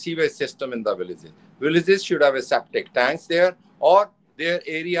even sewage system in the villages. Villages should have a septic tanks there, or their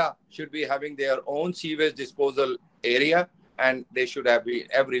area should be having their own sewage disposal area, and they should have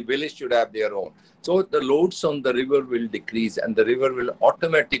every village should have their own. So the loads on the river will decrease, and the river will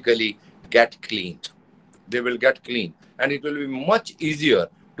automatically get cleaned. They will get clean, and it will be much easier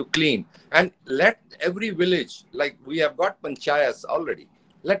to clean. And let every village, like we have got panchayats already,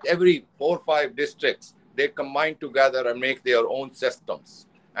 let every 4 or 5 districts, they combine together and make their own systems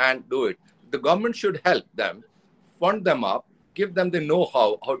and do it. The government should help them, fund them up, give them the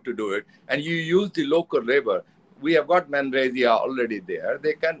know-how how to do it, and you use the local labor. We have got Manresia already there.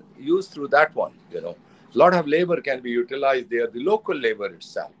 They can use through that one. A lot of labor can be utilized there, the local labor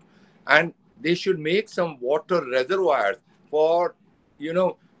itself. And they should make some water reservoirs for,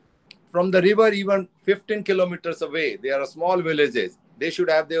 from the river even 15 kilometers away. There are small villages. They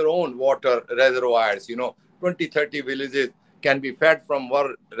should have their own water reservoirs. 20, 30 villages can be fed from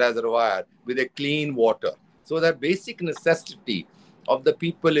one reservoir with a clean water, so that basic necessity of the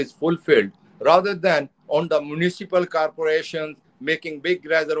people is fulfilled, rather than on the municipal corporations making big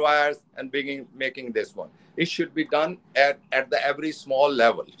reservoirs and making this one. It should be done at the every small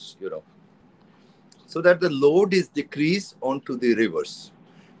levels, so that the load is decreased onto the rivers.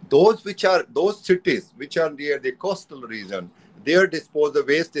 Those cities which are near the coastal region, their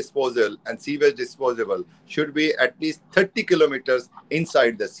waste disposal and sewage disposal should be at least 30 kilometers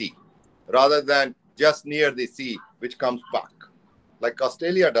inside the sea, rather than just near the sea, which comes back. Like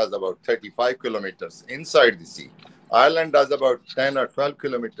Australia does about 35 kilometers inside the sea. Ireland does about 10 or 12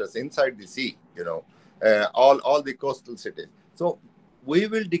 kilometers inside the sea, all the coastal cities. So we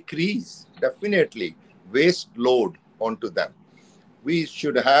will decrease, definitely, waste load onto them. We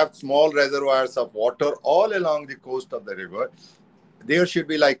should have small reservoirs of water all along the coast of the river. There should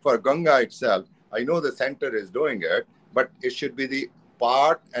be, like for Ganga itself, I know the center is doing it. but it should be the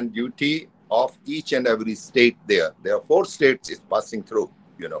part and duty of each and every state there. There are 4 states it's passing through,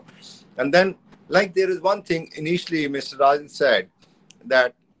 And then, like, there is one thing initially Mr. Rajan said,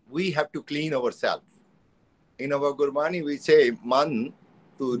 that we have to clean ourselves. In our Gurmani, we say, Man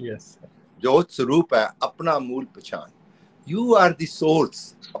tu jot sarup hai, apna mool pachan. You are the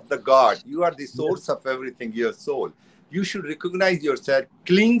source of the God. You are the source of everything, your soul. You should recognize yourself,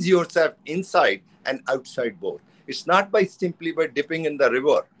 cleanse yourself inside and outside both. It's not simply by dipping in the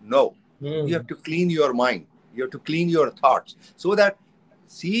river. No. You have to clean your mind. You have to clean your thoughts. So that,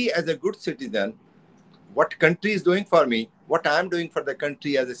 see, as a good citizen, what country is doing for me, what I am doing for the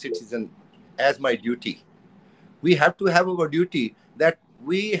country as a citizen, as my duty. We have to have our duty that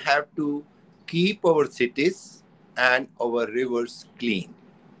we have to keep our cities and our rivers clean.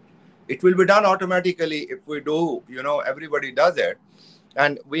 It will be done automatically if we do, everybody does it.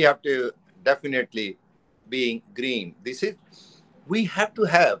 And we have to definitely being green. We have to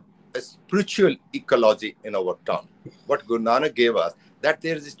have a spiritual ecology in our town. What Guru Nanak gave us, that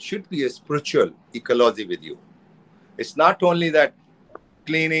there should be a spiritual ecology with you. It's not only that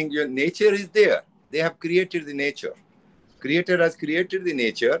cleaning, your nature is there. They have created the nature. Creator has created the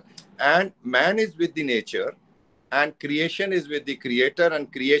nature, and man is with the nature, and creation is with the creator,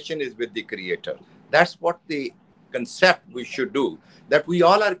 and creation is with the creator. That's what the concept we should do, that we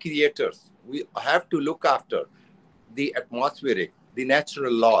all are creators. We have to look after the atmospheric, the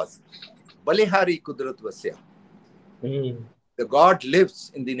natural laws. Balihari Kudrat Vasya. The God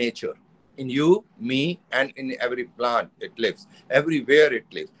lives in the nature. In you, me, and in every plant it lives. Everywhere it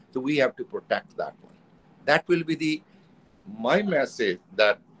lives. So we have to protect that one. That will be my message,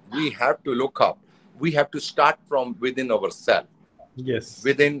 that we have to look up. We have to start from within ourselves. Yes.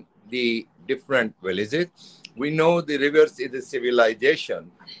 Within the different villages. We know the rivers is a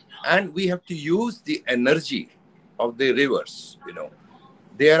civilization, and we have to use the energy of the rivers.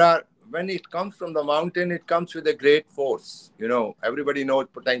 There are, when it comes from the mountain, it comes with a great force. Everybody knows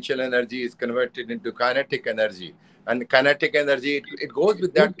potential energy is converted into kinetic energy. And kinetic energy, it goes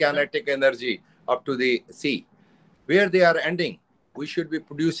with that kinetic energy up to the sea. Where they are ending, we should be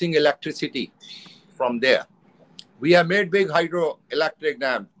producing electricity from there. We have made big hydroelectric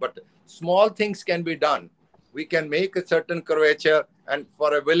dams, but small things can be done. We can make a certain curvature, and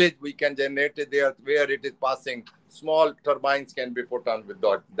for a village, we can generate it there where it is passing. Small turbines can be put on with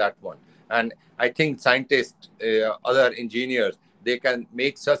that one. And I think scientists, other engineers, they can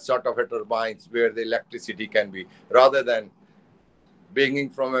make such sort of a turbines where the electricity can be, rather than beginning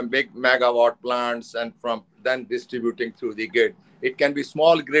from a big megawatt plants and from then distributing through the grid. It can be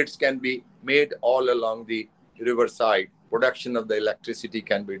small grids can be made all along the riverside. Production of the electricity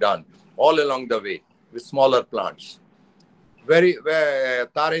can be done all along the way with smaller plants. Tare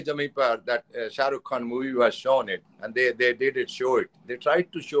Zameen Par, that Shah Rukh Khan movie was shown it, and they did show it. They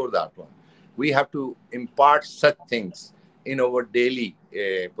tried to show that one. We have to impart such things in our daily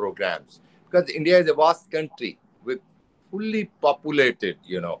programs, because India is a vast country with fully populated,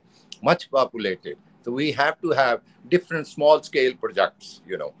 much populated. So we have to have different small scale projects,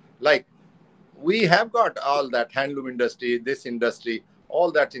 like we have got all that handloom industry, this industry,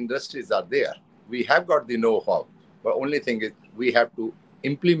 all that industries are there. We have got the know-how. But only thing is we have to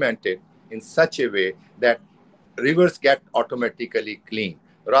implement it in such a way that rivers get automatically clean,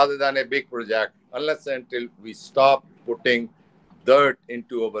 rather than a big project, unless until we stop putting dirt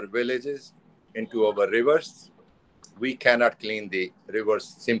into our villages, into our rivers. We cannot clean the rivers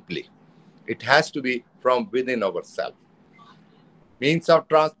simply. It has to be from within ourselves. Means of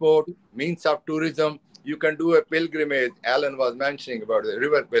transport, means of tourism. You can do a pilgrimage. Alan was mentioning about the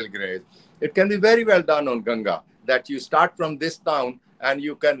river pilgrimage. It can be very well done on Ganga, that you start from this town and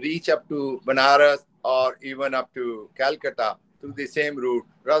you can reach up to Banaras or even up to Calcutta through the same route,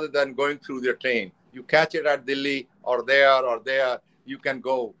 rather than going through the train. You catch it at Delhi or there, you can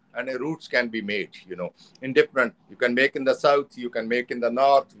go, and routes can be made, in different. You can make in the south, you can make in the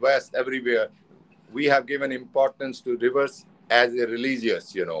north, west, everywhere. We have given importance to rivers as a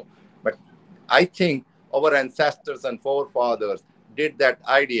religious, But I think our ancestors and forefathers did that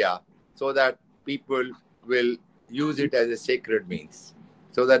idea so that people will use it as a sacred means,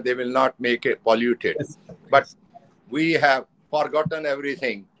 so that they will not make it polluted. Yes. But we have forgotten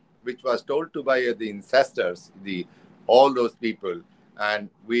everything which was told to by the ancestors, all those people, and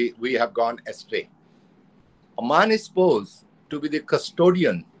we have gone astray. A man is supposed to be the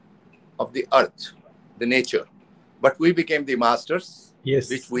custodian of the earth, the nature, but we became the masters,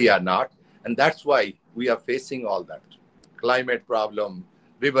 which we are not, and that's why we are facing all that climate problem,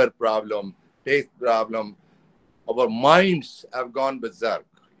 river problem, taste problem. Our minds have gone berserk,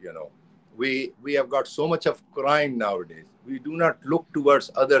 we have got so much of crime nowadays. We do not look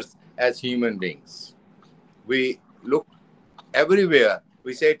towards others as human beings. We look everywhere.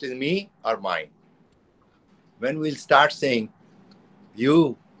 We say it is me or mine. When we'll start saying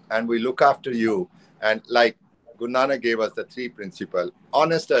you, and we look after you, and like Guru Nanak gave us the 3 principles: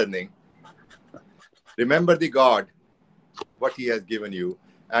 honest earning, remember the God, what he has given you,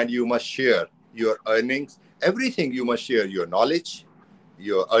 and you must share your earnings. Everything you must share, your knowledge,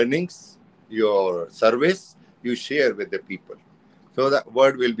 your earnings, your service, you share with the people. So that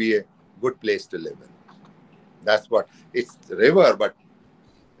world will be a good place to live in. That's what, it's river, but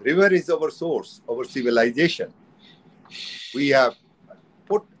river is our source, our civilization. We have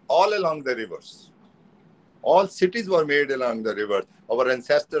put all along the rivers. All cities were made along the river. Our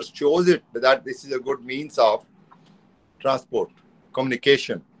ancestors chose it, that this is a good means of transport,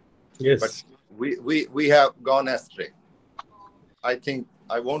 communication. Yes. But we have gone astray. I think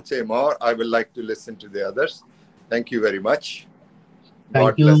I won't say more. I would like to listen to the others. Thank you very much.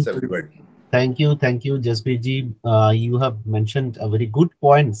 God bless everybody. Thank you, Jaspreet-ji. You have mentioned a very good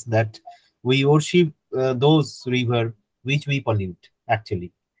points that we worship those river which we pollute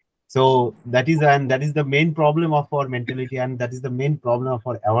actually. So that is the main problem of our mentality, and that is the main problem of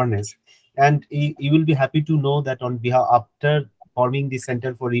our awareness. And you will be happy to know that on behalf, after forming the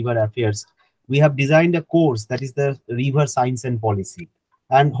Center for River Affairs, we have designed a course that is the River Science and Policy.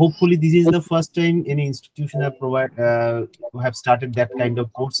 And hopefully this is the first time any institution have started that kind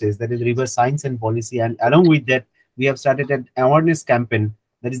of courses, that is River Science and Policy. And along with that, we have started an awareness campaign,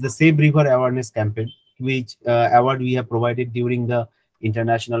 that is the Save River Awareness Campaign, which award we have provided during the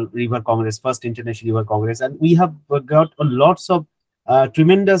International River Congress, first International River Congress. And we have got lots of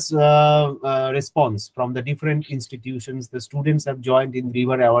tremendous response from the different institutions. The students have joined in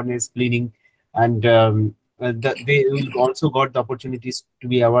river awareness cleaning, and they will also got the opportunities to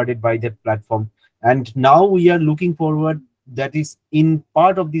be awarded by that platform. And now we are looking forward, that is in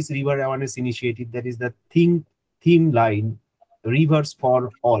part of this river awareness initiative, that is the theme line, Rivers for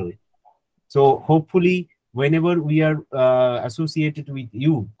All. So hopefully whenever we are associated with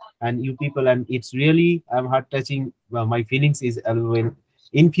you and you people, and it's really heart touching, my feelings is when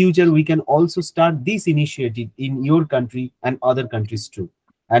in future we can also start this initiative in your country and other countries too.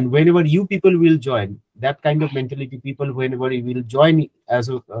 And whenever you people will join, that kind of mentality people, whenever we will join, as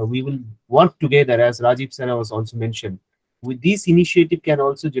we will work together, as Rajiv sir was also mentioned, with this initiative can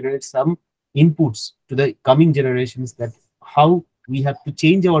also generate some inputs to the coming generations, that how we have to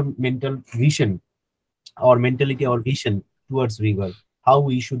change our mental vision, our mentality, our vision towards river, how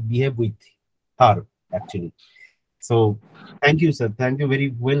we should behave with her actually. So thank you, sir. Thank you,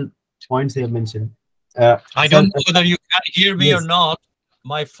 very well points you have mentioned. I don't know whether you can hear me yes. or not.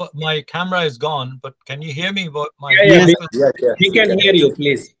 My camera is gone, but can you hear me? Yes. We can hear you,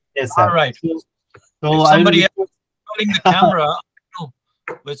 please. Yes, sir. All right. So if somebody else is controlling the camera,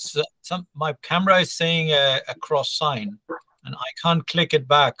 which my camera is saying a cross sign, and I can't click it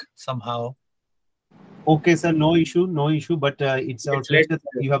back somehow. Okay, sir. No issue. But it's our pleasure that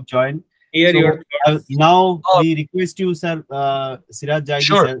you have joined. Here so, now we request you, sir, Siraj Jaidi,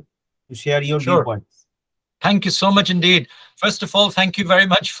 sir, to share your viewpoints. Thank you so much indeed. First of all, thank you very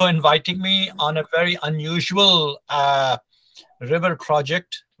much for inviting me on a very unusual river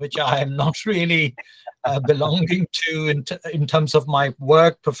project, which I am not really belonging to in terms of my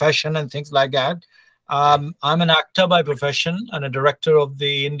work, profession, and things like that. I'm an actor by profession and a director of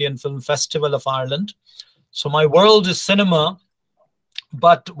the Indian Film Festival of Ireland. So my world is cinema.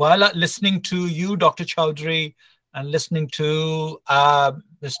 But while listening to you, Dr. Chowdhury, and listening to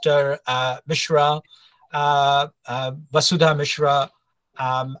Mr. Mishra, Vasudha Mishra,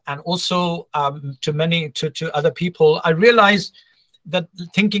 and also to other people, I realized that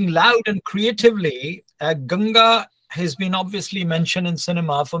thinking loud and creatively, Ganga has been obviously mentioned in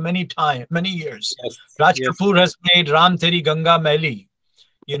cinema for many years. Yes. Raj Kapoor has made Ram Teri Ganga Maili,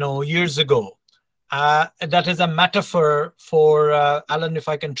 years ago. That is a metaphor for Alan. If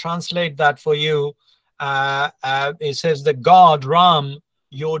I can translate that for you, it says the God Ram,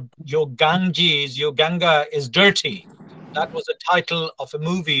 your Ganges, your Ganga is dirty. That was a title of a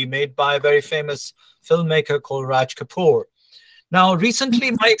movie made by a very famous filmmaker called Raj Kapoor. Now,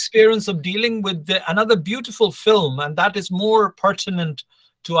 recently, my experience of dealing with another beautiful film, and that is more pertinent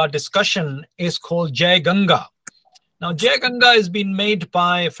to our discussion, is called Jai Ganga. Now, Jai Ganga has been made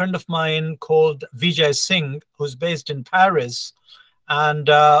by a friend of mine called Vijay Singh, who's based in Paris. And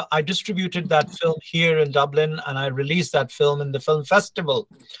I distributed that film here in Dublin, and I released that film in the film festival.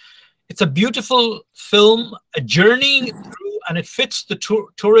 It's a beautiful film, a journey through, and it fits the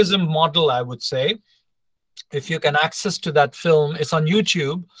tourism model, I would say. If you can access to that film, it's on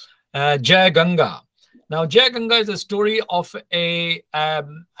YouTube. Jai Ganga. Now, Jai Ganga is a story of a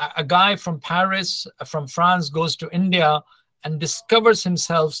guy from Paris, from France, goes to India and discovers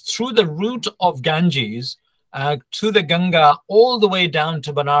himself through the route of Ganges to the Ganga all the way down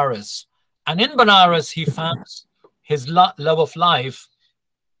to Benares. And in Benares, he finds his love of life,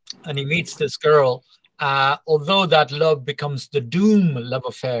 and he meets this girl. Although that love becomes the doom love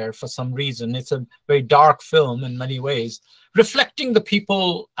affair for some reason. It's a very dark film in many ways, reflecting the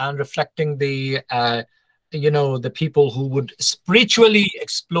people and reflecting the, the people who would spiritually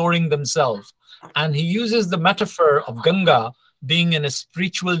exploring themselves. And he uses the metaphor of Ganga being in a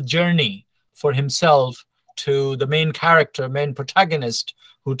spiritual journey for himself to the main character, main protagonist,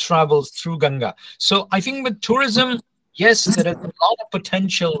 who travels through Ganga. So I think with tourism, yes, there is a lot of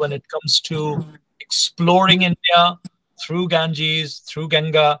potential when it comes to exploring India through Ganges, through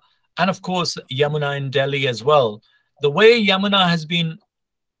Ganga, and of course, Yamuna in Delhi as well. The way Yamuna has been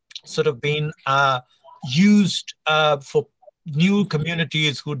used for new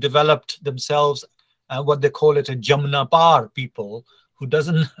communities who developed themselves, what they call it a Jamuna Par people, who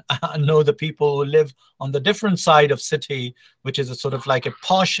doesn't know the people who live on the different side of city, which is a sort of like a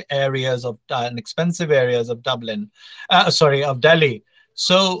posh areas of and expensive areas of of Delhi.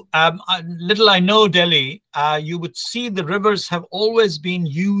 So little I know Delhi, you would see the rivers have always been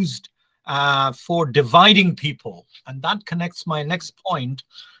used for dividing people. And that connects my next point,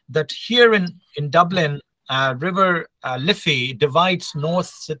 that here in Dublin, River Liffey divides North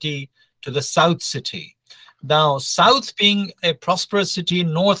City to the South City. Now, South being a prosperous city,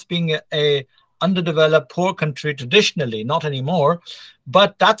 North being a underdeveloped, poor country traditionally, not anymore.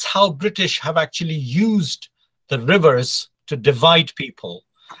 But that's how British have actually used the rivers to divide people.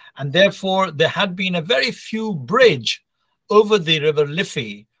 And therefore, there had been a very few bridge over the River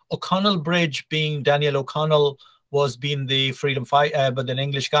Liffey. O'Connell Bridge being Daniel O'Connell was being the freedom fighter, but an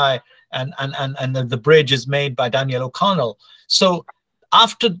English guy, and the bridge is made by Daniel O'Connell. So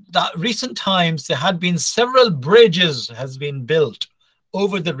after that recent times, there had been several bridges has been built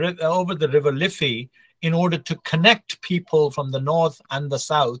over the River Liffey in order to connect people from the north and the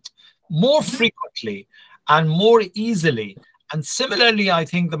south more frequently and more easily. And similarly, I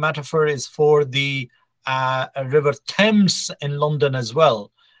think the metaphor is for the River Thames in London as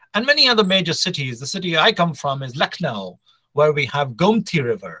well. And many other major cities. The city I come from is Lucknow, where we have Gomti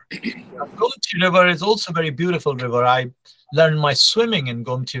River. Gomti River is also a very beautiful river. I learned my swimming in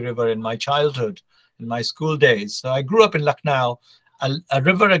Gomti River in my childhood, in my school days. So I grew up in Lucknow. A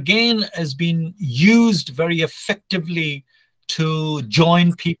river, again, has been used very effectively to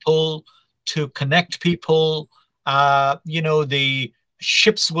join people, to connect people. The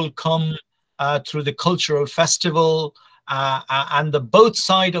ships will come through the cultural festival, and the both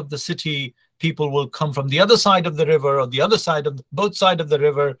side of the city, people will come from the other side of the river or the other side of both side of the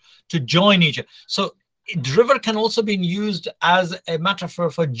river to join each other. So the river can also be used as a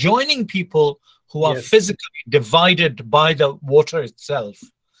metaphor for joining people who are physically divided by the water itself.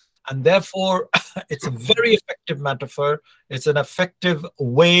 And therefore, it's a very effective metaphor. It's an effective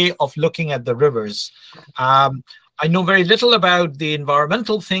way of looking at the rivers. I know very little about the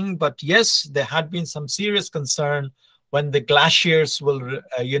environmental thing, but yes, there had been some serious concern when the glaciers will,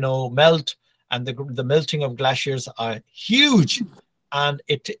 melt, and the melting of glaciers are huge, and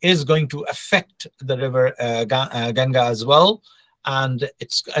it is going to affect the river Ganga as well, and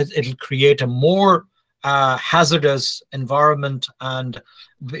it'll create a more hazardous environment, and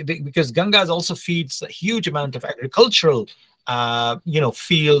because Ganga also feeds a huge amount of agricultural,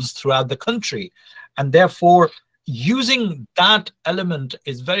 fields throughout the country, and therefore using that element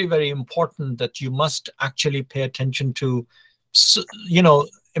is very, very important, that you must actually pay attention to.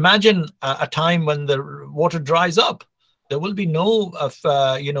 Imagine a time when the water dries up. There will be no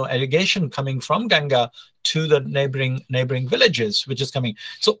irrigation coming from Ganga to the neighboring villages, which is coming.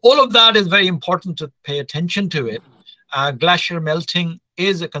 So all of that is very important to pay attention to it. Glacier melting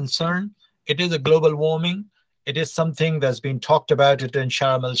is a concern. It is a global warming. It is something that's been talked about it in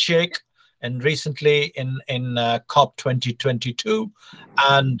Sharm el-Sheikh and recently in COP 2022.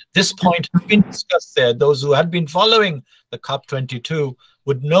 And this point has been discussed there. Those who had been following the COP 22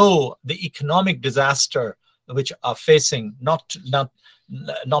 would know the economic disaster which are facing, not to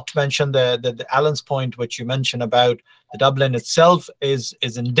mention the Alan's point, which you mentioned about the Dublin itself is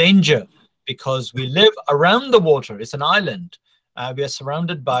in danger because we live around the water. It's an island. We are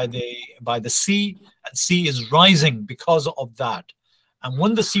surrounded by the sea, and sea is rising because of that. And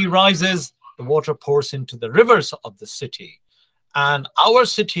when the sea rises, the water pours into the rivers of the city. And our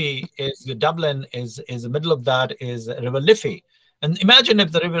city Dublin is the middle of that is River Liffey. And imagine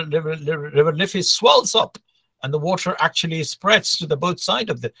if the River Liffey swells up and the water actually spreads to the both side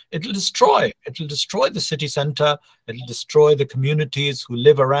of the, it'll destroy the city center, it'll destroy the communities who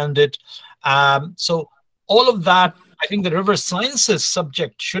live around it. So all of that, I think the river sciences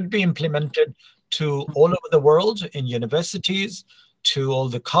subject should be implemented to all over the world, in universities, to all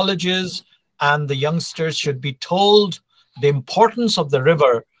the colleges, and the youngsters should be told the importance of the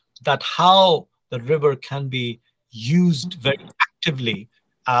river, that how the river can be used very actively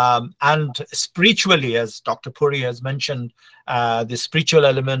and spiritually, as Dr. Puri has mentioned, the spiritual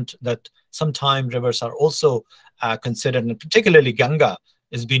element, that sometimes rivers are also considered, and particularly Ganga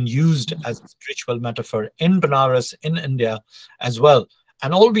is being used as a spiritual metaphor in Benares, in India as well.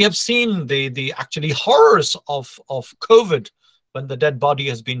 And all we have seen, the actually horrors of COVID, when the dead body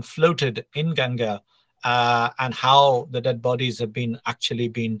has been floated in Ganga, and how the dead bodies have been actually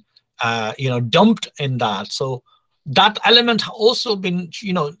been dumped in that. So that element also been,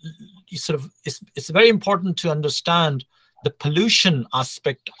 sort of, it's very important to understand the pollution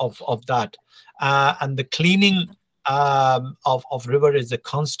aspect of that, and the cleaning of river is a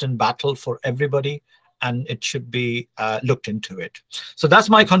constant battle for everybody, and it should be looked into it. So that's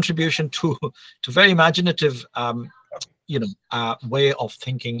my contribution to very imaginative way of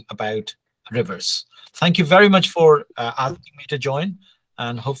thinking about rivers. Thank you very much for asking me to join,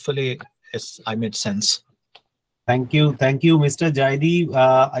 and hopefully I made sense. Thank you, Mr. Jaidi.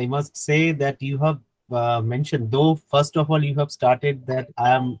 I must say that you have mentioned, though, first of all, you have started that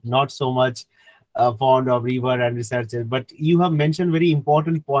I am not so much fond of river and researchers, but you have mentioned very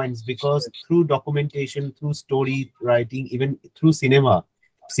important points, because through documentation, through story writing, even through cinema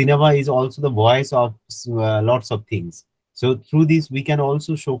is also the voice of lots of things. So through this, we can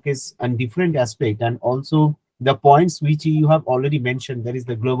also showcase a different aspect, and also the points which you have already mentioned. There is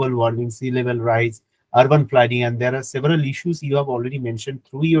the global warming, sea level rise, urban flooding, and there are several issues you have already mentioned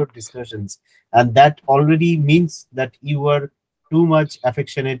through your discussions. And that already means that you are too much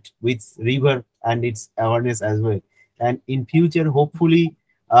affectionate with river and its awareness as well. And in future, hopefully,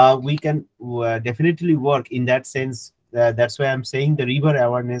 we can definitely work in that sense. That's why I'm saying the river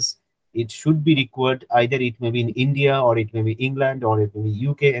awareness, it should be required. Either it may be in India, or it may be England, or it may be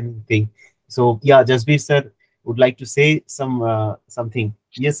UK, anything. So yeah, Jasbir sir would like to say something.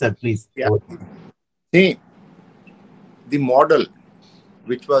 Yes, sir, please. Yeah. See, the model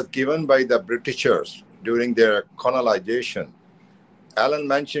which was given by the Britishers during their colonization, Alan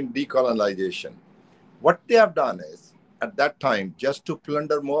mentioned decolonization. What they have done is, at that time, just to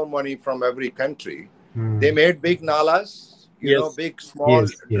plunder more money from every country, they made big nalas, big, small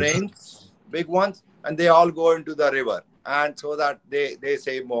drains, big ones, and they all go into the river. And so that they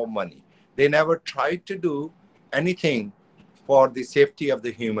save more money. They never tried to do anything for the safety of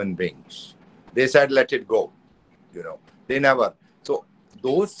the human beings. They said, let it go. They never. So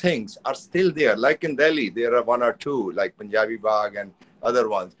those things are still there. Like in Delhi, there are one or two, like Punjabi Bagh and other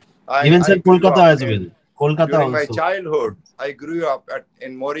ones. Even sir, Kolkata as well. Kolkata during also. My childhood, I grew up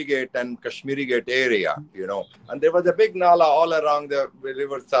in Morigate and Kashmiri Gate area, and there was a big nala all around the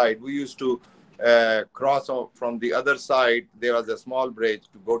riverside. We used to cross off from the other side. There was a small bridge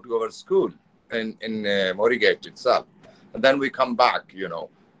to go to our school in Morigate itself. And then we come back,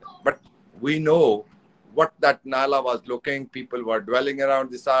 But we know what that nala was looking. People were dwelling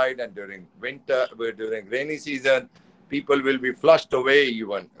around the side, and during winter, during rainy season, people will be flushed away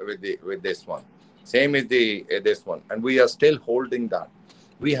even with this one. Same as this one. And we are still holding that.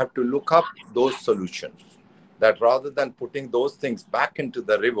 We have to look up those solutions, that rather than putting those things back into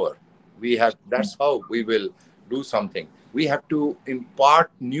the river, that's how we will do something. We have to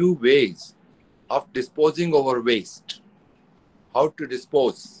impart new ways of disposing our waste, how to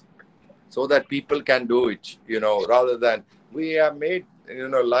dispose, so that people can do it, rather than we have made,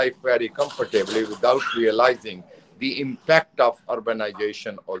 life very comfortably without realizing the impact of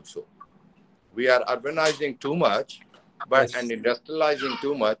urbanization also. We are urbanizing too much, and industrializing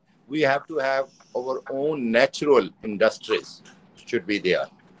too much. We have to have our own natural industries should be there.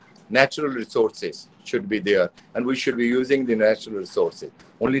 Natural resources should be there, and we should be using the natural resources.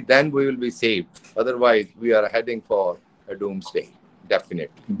 Only then we will be saved. Otherwise, we are heading for a doomsday.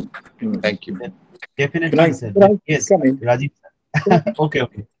 Definitely. Thank you. Definitely, sir. Yes, Rajiv. Okay.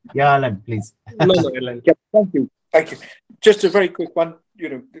 Yeah, Alan, please. No, Alan. Yeah, thank you. Just a very quick one.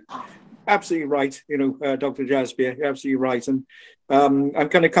 Absolutely right. Dr. Jasbir, you're absolutely right. And I'm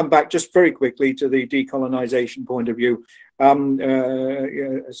going to come back just very quickly to the decolonization point of view.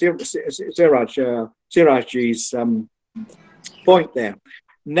 Sirajji's point there.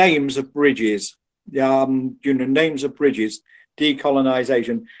 Names of bridges. Names of bridges.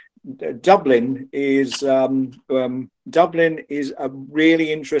 Decolonization. Dublin is Dublin is a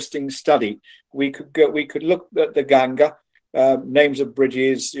really interesting study. We could look at the Ganga, names of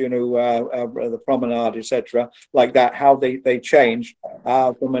bridges, you know, the promenade, etc., like that. How they change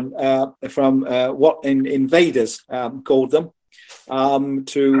from what invaders called them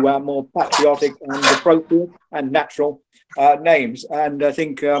to more patriotic and appropriate and natural names. And I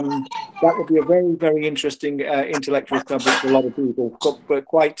think that would be a very, very interesting intellectual subject for a lot of people, but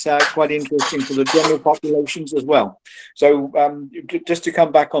quite interesting for the general populations as well. So just to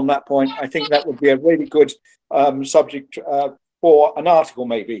come back on that point, I think that would be a really good subject for an article,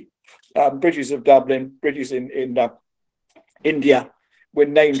 maybe. Bridges of Dublin, bridges in India, with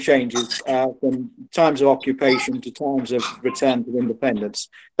name changes from times of occupation to times of return to independence.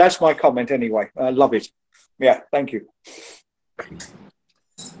 That's my comment anyway. I love it. Yeah, thank you.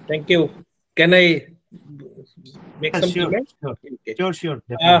 Thank you. Can I make some comments? Sure.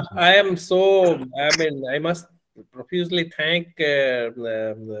 I must profusely thank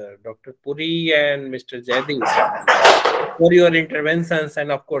Dr. Puri and Mr. Jaydeep for your interventions,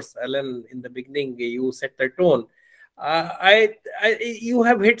 and of course, Alan, in the beginning, you set the tone. You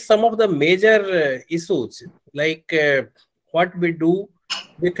have hit some of the major issues, like what we do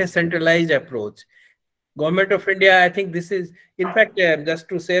with a centralized approach. Government of India, I think this is, in fact, just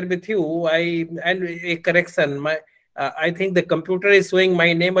to share with you, and a correction, I think the computer is showing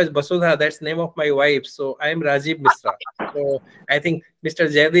my name as Basudha. That's the name of my wife. So I am Rajiv Misra. So I think Mr.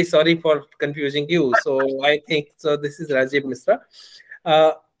 Jaydeep, sorry for confusing you. So I think so. This is Rajiv Misra.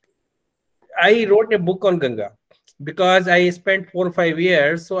 I wrote a book on Ganga because I spent 4 or 5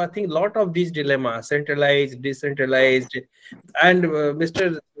 years. So I think a lot of these dilemmas, centralized, decentralized, and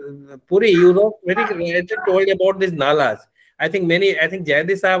Mr. Puri, you know, very told about these nalas. I think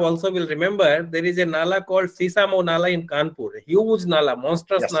Jaydeep Sahab also will remember there is a nala called Sisamo Nala in Kanpur, a huge nala,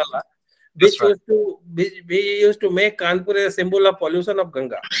 monstrous nala, which we used to make Kanpur a symbol of pollution of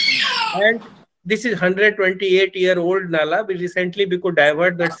Ganga. And this is 128-year-old nala. Recently we could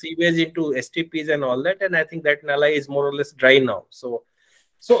divert that sewage into STPs and all that, and I think that nala is more or less dry now. So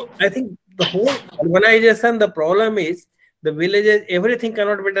I think the whole urbanization, the problem is the villages, everything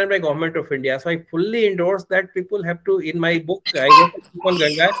cannot be done by Government of India. So I fully endorse that people have to, in my book, I wrote a book on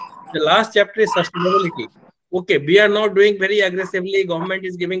Ganga. The last chapter is sustainability. Okay, we are now doing very aggressively. Government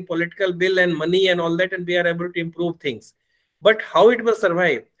is giving political bill and money and all that, and we are able to improve things. But how it will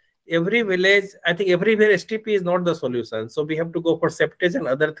survive? Every village, I think everywhere STP is not the solution. So we have to go for septage and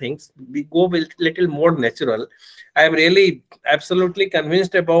other things. We go with little more natural. I am really absolutely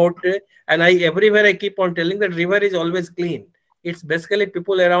convinced about, and everywhere I keep on telling that river is always clean. It's basically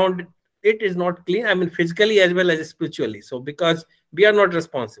people around it is not clean. I mean, physically as well as spiritually. So because we are not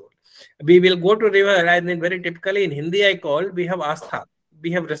responsible, we will go to river, and then very typically in Hindi I call, we have astha,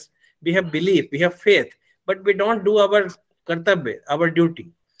 we have belief, we have faith, but we don't do our kartabya, our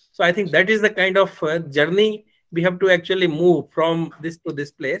duty. So I think that is the kind of journey we have to actually move from this to this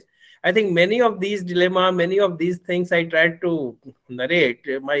place. I think many of these dilemmas, many of these things I tried to narrate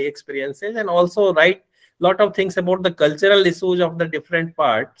my experiences and also write a lot of things about the cultural issues of the different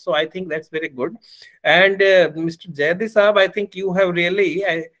parts. So I think that's very good. And Mr. Jaydeep Sahab, I think you have really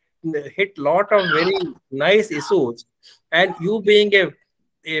hit a lot of very nice issues. And you being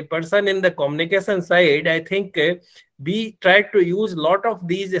a person in the communication side, I think we try to use a lot of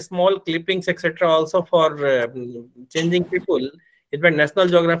these small clippings, etc., also for changing people. In fact, National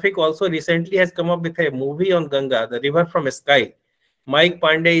Geographic also recently has come up with a movie on Ganga, The River from Sky. Mike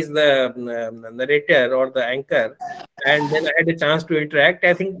Pandey is the narrator or the anchor, and then I had a chance to interact.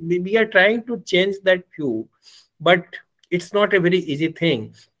 I think we are trying to change that view, but it's not a very easy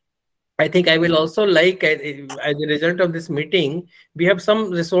thing. I think I will also like, as a result of this meeting, we have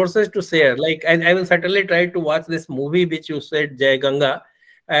some resources to share. Like I will certainly try to watch this movie which you said, Jai Ganga,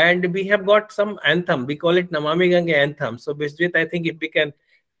 and we have got some anthem. We call it Namami Ganga anthem. So Biswit, I think if we can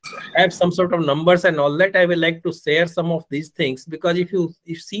have some sort of numbers and all that, I will like to share some of these things, because if you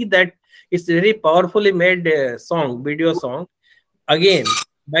see that it's a very powerfully made video song, again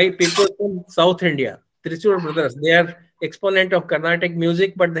by people from South India, Trishur brothers. They are exponent of Carnatic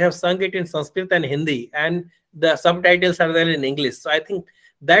music, but they have sung it in Sanskrit and Hindi, and the subtitles are there in English. So I think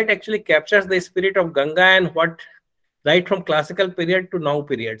that actually captures the spirit of Ganga and what right from classical period to now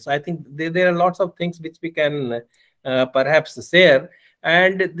period. So I think there are lots of things which we can perhaps share.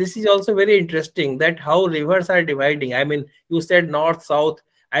 And this is also very interesting that how rivers are dividing. I mean, you said north, south.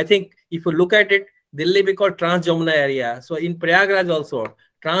 I think if you look at it, Delhi we call Trans Jamuna area. So in Prayagraj also,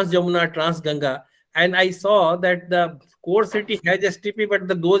 Trans Jamuna, Trans Ganga. and I saw that the core city has STP,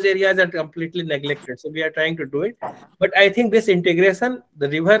 but those areas are completely neglected. So we are trying to do it. But I think this integration, the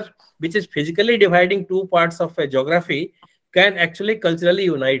river, which is physically dividing two parts of a geography, can actually culturally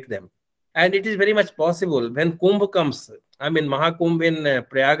unite them. And it is very much possible when Kumbh comes. I mean, Mahakumbh in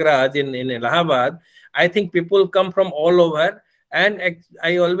Prayagraj, in Allahabad, I think people come from all over. And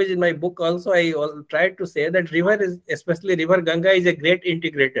I always, in my book also, I try to say that river is, especially river Ganga, is a great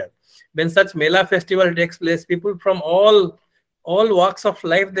integrator. When such Mela festival takes place, people from all walks of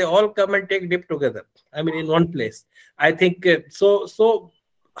life, they all come and take dip together. I mean, in one place. I think so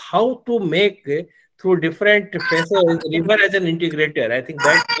how to make through different phases river as an integrator. I think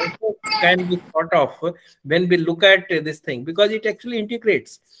that also can be thought of when we look at this thing, because it actually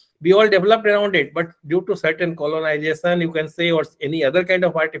integrates. We all developed around it, but due to certain colonization, you can say, or any other kind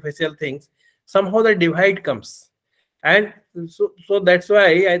of artificial things, somehow the divide comes. And so that's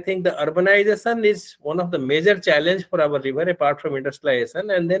why I think the urbanization is one of the major challenge for our river, apart from industrialization.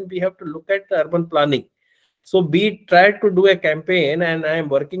 And then we have to look at the urban planning. So we tried to do a campaign, and I am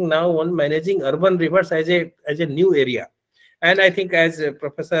working now on managing urban rivers as a new area. And I think, as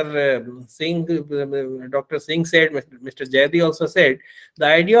Professor Singh, Dr. Singh said, Mr. Jayadi also said, the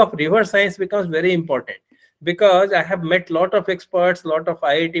idea of river science becomes very important, because I have met a lot of experts, lot of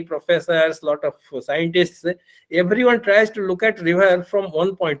IIT professors, lot of scientists. Everyone tries to look at river from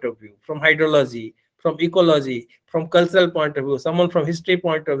one point of view, from hydrology, from ecology, from cultural point of view, someone from history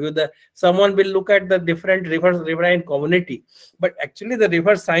point of view, someone will look at the different riverine community. But actually the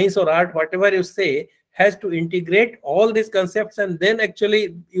river science or art, whatever you say, has to integrate all these concepts, and then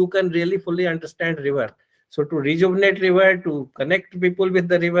actually you can really fully understand river. So to rejuvenate river, to connect people with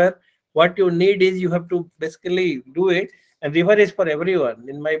the river, what you need is you have to basically do it. And river is for everyone.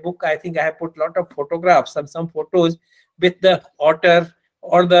 In my book, I think I have put a lot of photographs and some photos with the otter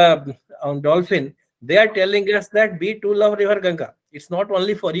or the dolphin. They are telling us that we too love river Ganga. It's not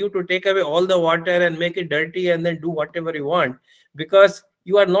only for you to take away all the water and make it dirty and then do whatever you want, because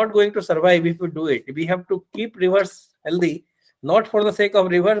you are not going to survive if you do it. We have to keep rivers healthy, not for the sake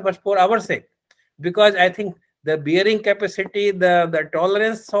of rivers, but for our sake. Because I think the bearing capacity, the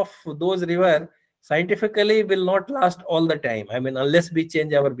tolerance of those rivers scientifically will not last all the time. I mean, unless we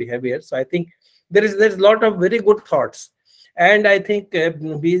change our behavior. So I think there's a lot of very good thoughts. And I think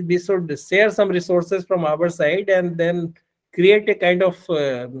we should share some resources from our side, and then create a kind of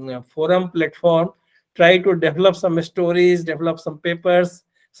forum platform, try to develop some stories, develop some papers,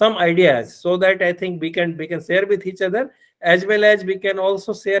 some ideas, so that I think we can share with each other, as well as we can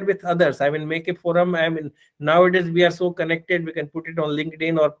also share with others. I mean, make a forum. I mean, nowadays we are so connected, we can put it on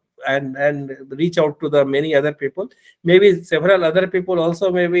LinkedIn or and reach out to the many other people. Maybe several other people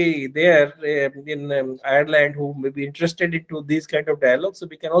also may be there in Ireland who may be interested into these kind of dialogues. So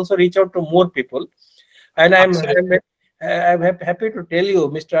we can also reach out to more people. And I'm happy to tell you,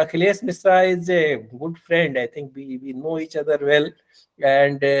 Mr. Akhilesh Misra is a good friend. I think we know each other well,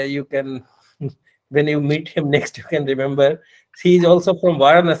 and you can, when you meet him next, you can remember. He is also from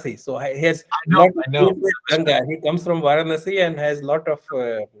Varanasi, so he has I know. Ganga. He comes from Varanasi and has a lot of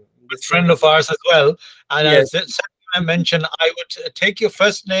friend of ours as well. And yes. as I mentioned, I would take your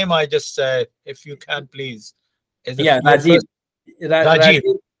first name. I just if you can, please. Yeah, Rajiv.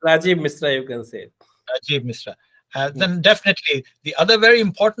 Rajiv Misra, you can say. Rajiv Misra. Then definitely the other very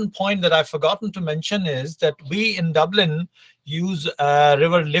important point that I've forgotten to mention is that we in Dublin use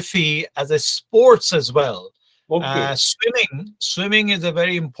River Liffey as a sports as well. Okay. Swimming is a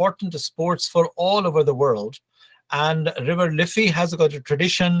very important sports for all over the world. And River Liffey has got a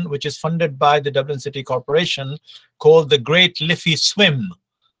tradition which is funded by the Dublin City Corporation called the Great Liffey Swim.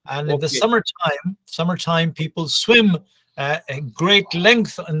 And in the summertime, people swim a great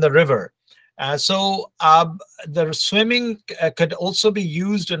length in the river. So the swimming could also be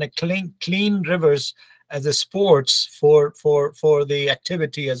used in a clean rivers as a sports for the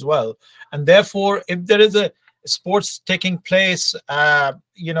activity as well. And therefore, if there is a sports taking place, there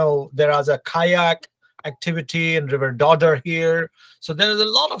is a kayak activity in River Dodder here. So there is a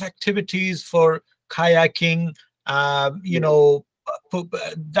lot of activities for kayaking, that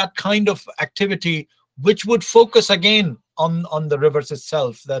kind of activity, which would focus again on the rivers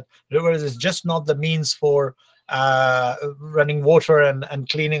itself. That rivers is just not the means for running water and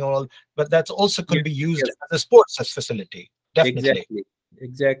cleaning all, but that's also could be used as a sports facility. Definitely.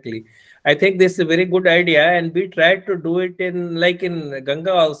 Exactly. I think this is a very good idea, and we tried to do it in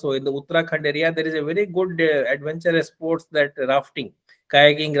Ganga also, in the Uttarakhand area. There is a very good adventurous sports, that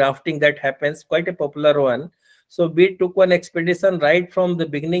kayaking rafting that happens, quite a popular one. So we took one expedition right from the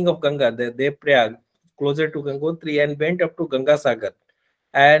beginning of Ganga, the Dev Prayag, closer to Gangotri, and went up to Ganga Sagar.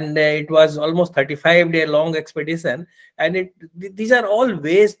 and it was almost 35-day long expedition. And these are all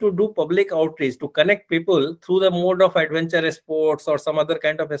ways to do public outreach, to connect people through the mode of adventure sports or some other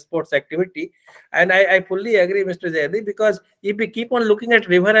kind of a sports activity. And I fully agree, Mr. Jayadi, because if we keep on looking at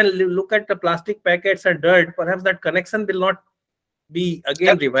river and look at the plastic packets and dirt, perhaps that connection will not be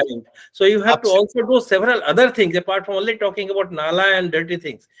again revived. So you have to also do several other things apart from only talking about nala and dirty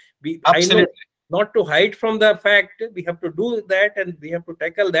things. I know, not to hide from the fact, we have to do that and we have to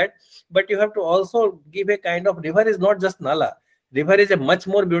tackle that, but you have to also give a kind of, river is not just nala. River is a much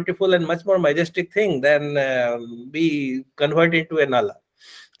more beautiful and much more majestic thing than we convert into a nala.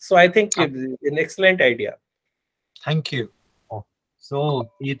 So I think it's an excellent idea. Thank you.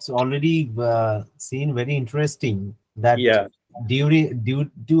 So it's already seen very interesting that due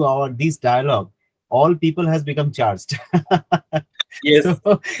to this dialogue, all people has become charged. Yes.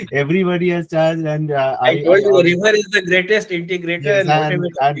 So everybody has charged, and I told you, river is the greatest integrator, yes,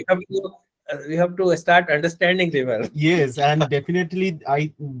 and we have to start understanding river. Yes, and definitely,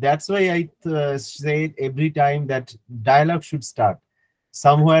 that's why I say every time that dialogue should start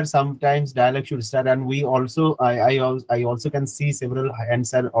somewhere. Sometimes dialogue should start, and we also I also can see several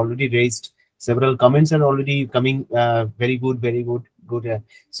hands are already raised. Several comments are already coming. Very good.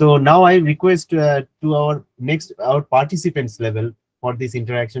 So now I request to our participants level for this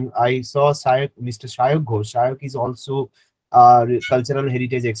interaction. I saw Mr. Shayok Ghosh. Shayok is also a cultural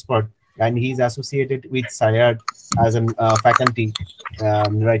heritage expert, and he's associated with SAIARD as a faculty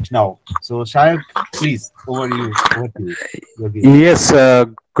right now. So Shayok, please, over to you. Yes,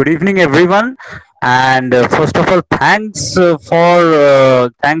 good evening, everyone. And first of all, thanks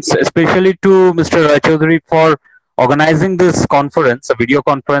especially to Mr. Raichaudhuri for organizing this conference, a video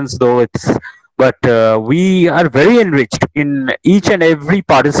conference though but we are very enriched in each and every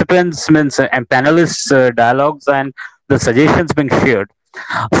participants and panelists dialogues and the suggestions being shared.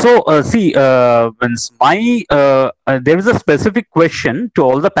 So there is a specific question to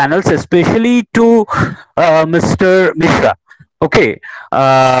all the panels, especially to Mr. Mishra. Okay,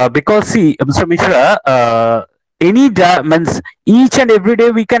 because see, Mr. Mishra, means each and every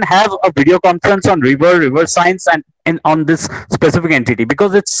day we can have a video conference on river science and on this specific entity,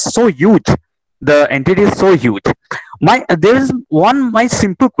 because it's so huge. The entity is so huge. There is my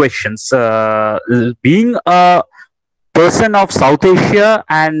simple questions. Being a person of South Asia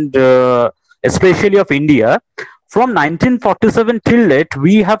and especially of India, from 1947 till date,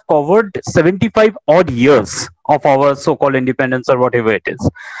 we have covered 75 odd years of our so-called independence or whatever it is.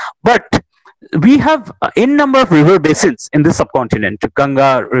 But we have n number of river basins in this subcontinent: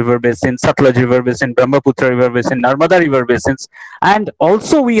 Ganga river basin, Satluj river basin, Brahmaputra river basin, Narmada river basins, and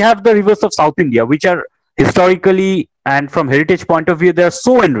also we have the rivers of South India, which are historically and from heritage point of view, they are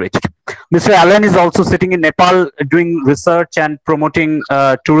so enriched. Mr. Alan is also sitting in Nepal doing research and promoting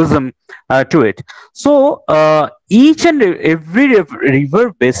tourism to it. So each and every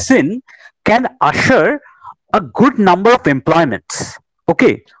river basin can usher a good number of employments.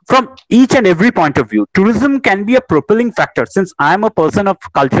 Okay, from each and every point of view, tourism can be a propelling factor. Since I am a person of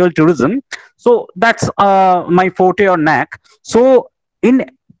cultural tourism, so that's my forte or knack. So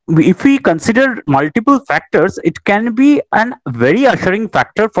if we consider multiple factors, it can be a very ushering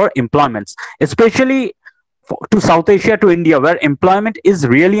factor for employments, especially to South Asia, to India, where employment is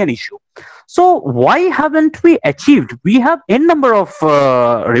really an issue. So why haven't we achieved? We have n number of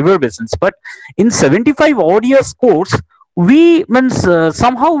river basins, but in 75 odd years course,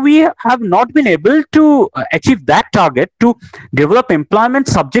 somehow we have not been able to achieve that target to develop employment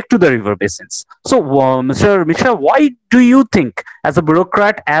subject to the river basins. So Mr. Mishra, why do you think, as a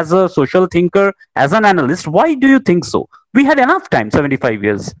bureaucrat, as a social thinker, as an analyst, why do you think so? We had enough time, 75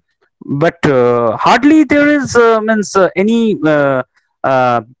 years, but hardly there is any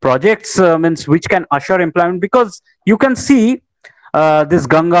projects which can usher employment, because you can see this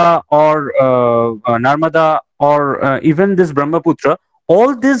Ganga or Narmada or even this Brahmaputra,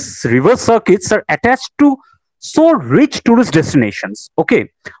 all these river circuits are attached to so rich tourist destinations. Okay,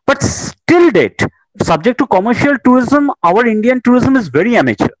 but still date, subject to commercial tourism, our Indian tourism is very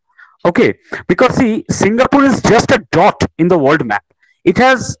amateur. Okay, because see, Singapore is just a dot in the world map. It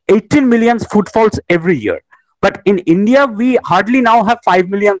has 18 million footfalls every year. But in India, we hardly now have 5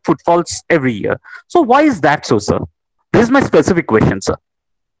 million footfalls every year. So why is that so, sir? This is my specific question, sir.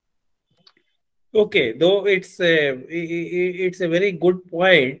 Okay, though it's a very good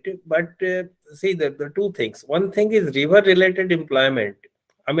point, but see the two things. One thing is river-related employment.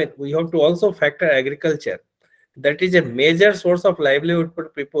 I mean, we have to also factor agriculture. That is a major source of livelihood for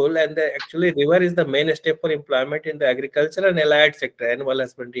people, and actually river is the main step for employment in the agriculture and allied sector, animal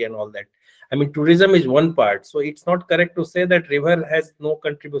husbandry and all that. I mean, tourism is one part, so it's not correct to say that river has no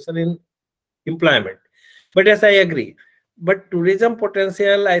contribution in employment. But yes, I agree. But tourism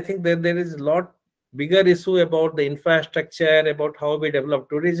potential, I think that there is a lot bigger issue about the infrastructure, about how we develop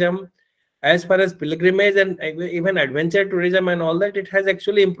tourism. As far as pilgrimage and even adventure tourism and all that, it has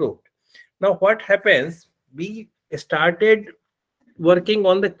actually improved. Now, what happens? We started working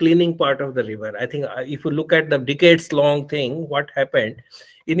on the cleaning part of the river. I think if you look at the decades-long thing, what happened?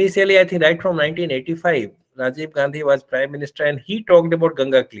 Initially, I think right from 1985, Rajiv Gandhi was Prime Minister and he talked about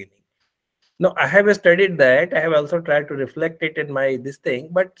Ganga cleaning. Now, I have studied that. I have also tried to reflect it in my this thing.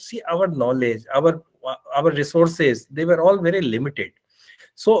 But see, our knowledge, our resources, they were all very limited.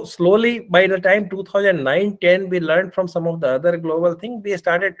 So slowly, by the time 2009-10, we learned from some of the other global things. We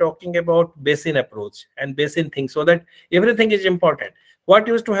started talking about basin approach and basin things, so that everything is important. What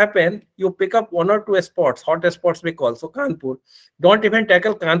used to happen, you pick up one or two spots, hot spots we call, so Kanpur. Don't even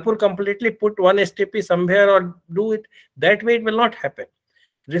tackle Kanpur completely, put one STP somewhere or do it. That way it will not happen.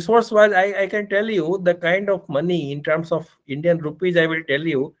 Resource-wise, I can tell you the kind of money in terms of Indian rupees, I will tell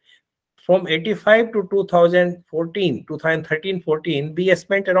you, from 85 to 2014, 2013-14, we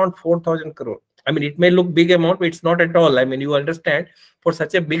spent around 4,000 crore. I mean, it may look big amount, but it's not at all. I mean, you understand, for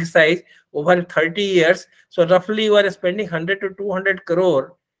such a big size, over 30 years, so roughly you are spending 100 to 200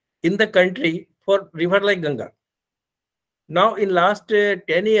 crore in the country for river like Ganga. Now, in last 10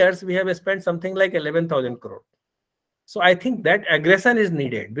 years, we have spent something like 11,000 crore. So I think that aggression is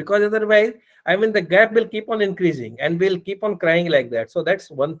needed, because otherwise, I mean, the gap will keep on increasing and we'll keep on crying like that. So that's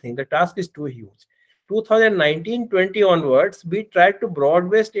one thing. The task is too huge. 2019-20 onwards, we tried to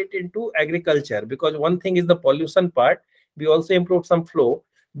broad-based it into agriculture, because one thing is the pollution part. We also improved some flow.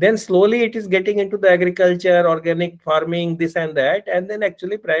 Then slowly it is getting into the agriculture, organic farming, this and that. And then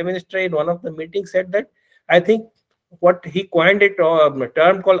actually Prime Minister in one of the meetings said that, I think what he coined it a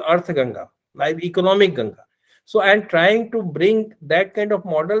term called Earth Ganga, like economic Ganga. So I'm trying to bring that kind of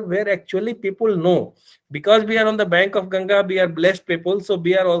model where actually people know, because we are on the bank of Ganga, we are blessed people. So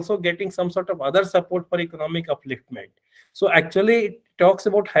we are also getting some sort of other support for economic upliftment. So actually it talks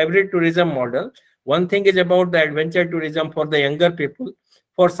about hybrid tourism model. One thing is about the adventure tourism for the younger people.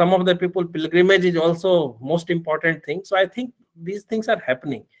 For some of the people, pilgrimage is also most important thing. So I think these things are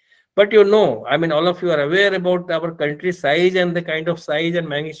happening. But you know, I mean, all of you are aware about our country size and the kind of size and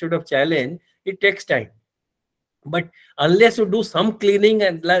magnitude of challenge. It takes time. But unless you do some cleaning,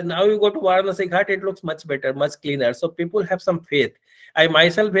 and now you go to Varanasi Ghat, it looks much better, much cleaner. So people have some faith. I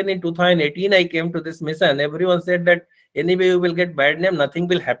myself, when in 2018 I came to this mission, everyone said that anyway you will get bad name, nothing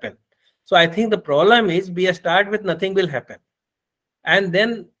will happen. So I think the problem is we start with nothing will happen. And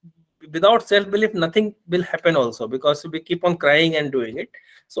then without self-belief, nothing will happen also, because we keep on crying and doing it.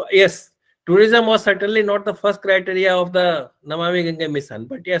 So yes, tourism was certainly not the first criteria of the Namami Gange mission.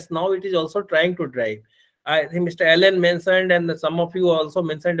 But yes, now it is also trying to drive. I think Mr. Allen mentioned, and some of you also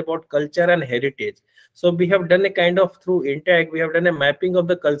mentioned about culture and heritage. So we have done a kind of, through INTAG, we have done a mapping of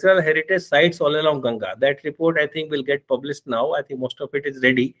the cultural heritage sites all along Ganga. That report I think will get published now. I think most of it is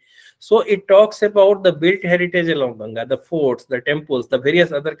ready. So it talks about the built heritage along Ganga, the forts, the temples, the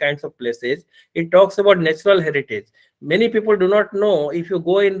various other kinds of places. It talks about natural heritage. Many people do not know, if you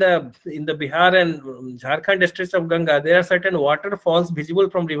go in the Bihar and Jharkhand districts of Ganga, there are certain waterfalls visible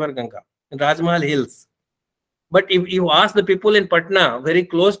from river Ganga in Rajmahal Hills. But if you ask the people in Patna, very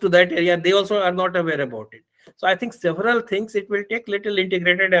close to that area, they also are not aware about it. So I think several things, it will take little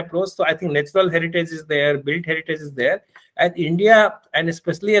integrated approach. So I think natural heritage is there, built heritage is there. And India, and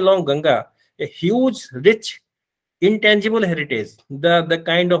especially along Ganga, a huge, rich, intangible heritage, the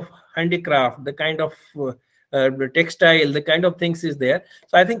kind of handicraft, the kind of textile, the kind of things is there.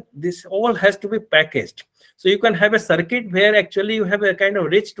 So I think this all has to be packaged. So you can have a circuit where actually you have a kind of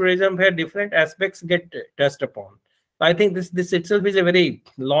rich tourism where different aspects get touched upon. I think this itself is a very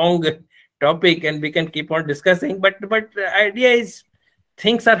long topic and we can keep on discussing. But the idea is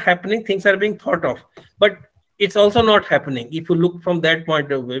things are happening, things are being thought of. But it's also not happening if you look from that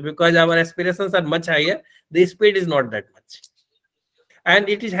point of view, because our aspirations are much higher. The speed is not that much. And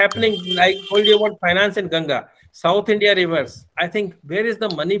it is happening, like I told you about finance in Ganga, South India rivers. I think where is the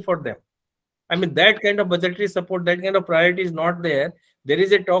money for them? I mean, that kind of budgetary support, that kind of priority is not there. There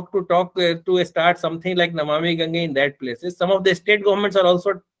is a talk to start something like Namami Ganga in that places. Some of the state governments are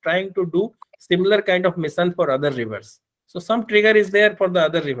also trying to do similar kind of mission for other rivers. So some trigger is there for the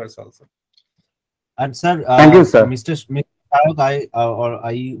other rivers also. And sir, thank you, sir. Mr. Smith, I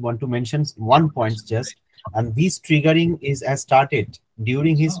want to mention one point just. and this triggering is has started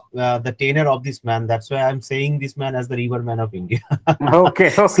during his the tenure of this man. That's why I'm saying this man as the river man of India. Okay,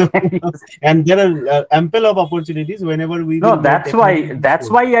 So, okay. and there are ample of opportunities whenever we No, will go, definitely that's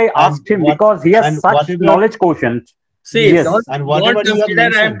explore. why I And asked him, what because he has and such whatever, knowledge quotient. See, yes, Yes. and don't whatever you have consider I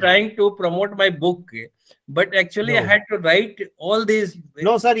am mentioned. trying to promote my book, but actually I No, had to write all these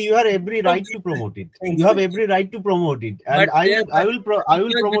no, sir, you have every right to things. promote it. You have every right to promote it, and But I will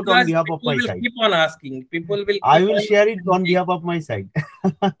promote on behalf of people my will side. keep on asking. People will I keep will on share it on asking. behalf of my side.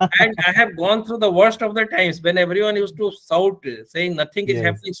 And I have gone through the worst of the times when everyone used to shout, saying nothing is Yes.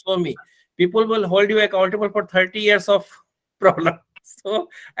 happening. So me, people will hold you accountable for 30 years of problem. So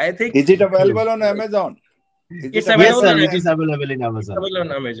I think Is it available on Amazon? it's Yes, available sir, on it is Amazon. available in It's Amazon. available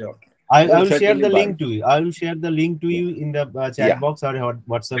on Amazon. I We'll will share certainly the buy link it. to you. I will share the link to you in the chat Yeah. box or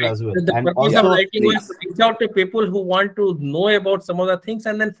WhatsApp as well. The And purpose of also, writing was please. to reach out to people who want to know about some of the things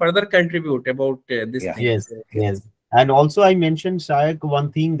and then further contribute about this Yeah. thing. yes, yes. And also, I mentioned, Shayak, one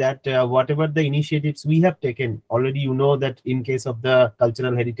thing that whatever the initiatives we have taken already, you know that in case of the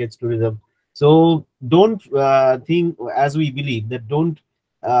cultural heritage tourism, so don't think as we believe that don't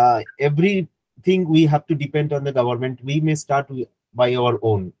everything we have to depend on the government. We may start by our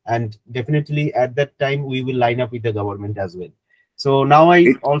own, and definitely at that time we will line up with the government as well. So now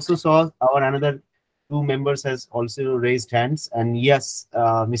I also saw our another two members has also raised hands, and yes,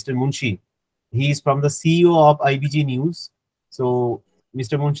 Mr. Munshi. He is from the CEO of IBG News. So,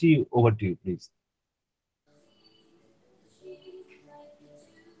 Mr. Munshi, over to you, please.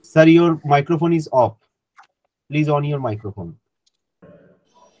 Sir, your microphone is off. Please on your microphone.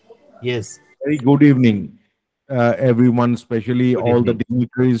 Yes. Very good evening, everyone, especially Good all the evening.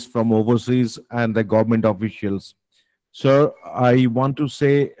 dignitaries from overseas and the government officials. Sir, I want to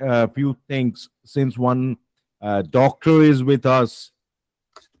say a few things since one doctor is with us.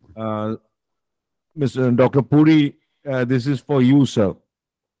 Mr. Dr. Puri, this is for you, sir.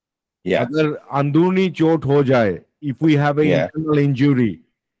 Yeah. अगर अंदरूनी चोट हो जाए, if we have an Yeah. internal injury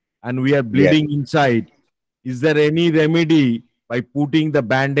and we are bleeding inside, is there any remedy by putting the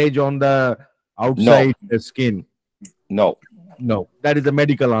bandage on the outside the skin? No. No, that is the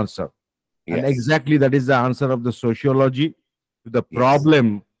medical answer. And Yes. exactly that is the answer of the sociology to the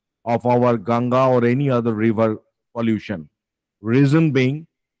problem of our Ganga or any other river pollution. Reason being,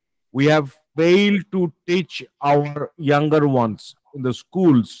 we have failed to teach our younger ones in the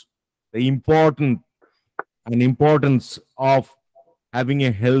schools the importance of having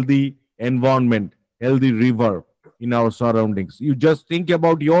a healthy environment, healthy river in our surroundings. You just think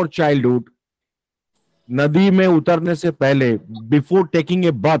about your childhood. नदी में उतरने से पहले, before taking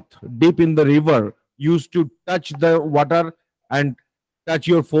a bath deep in the river, used to touch the water and touch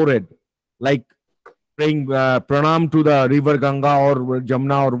your forehead, like praying pranam to the river Ganga or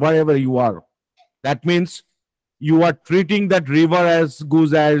Jamna or wherever you are. That means you are treating that river as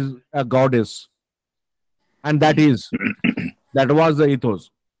good as a goddess, and that was the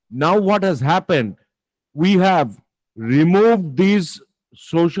ethos. Now what has happened? We have removed these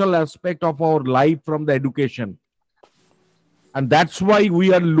social aspect of our life from the education, and that's why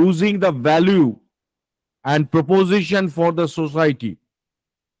we are losing the value and proposition for the society.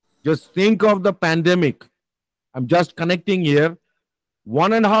 Just think of the pandemic. I'm just connecting here.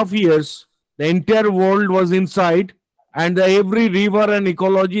 1.5 years, the entire world was inside, and every river and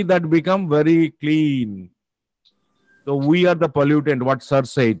ecology that become very clean. So we are the pollutant, what sir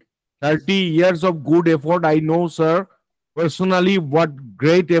said. 30 years of good effort. I know, sir, personally, what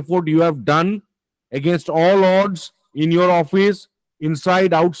great effort you have done against all odds in your office,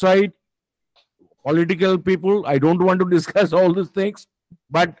 inside, outside, political people. I don't want to discuss all these things,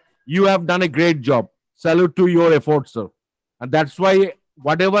 but you have done a great job. Salute to your efforts, sir. And that's why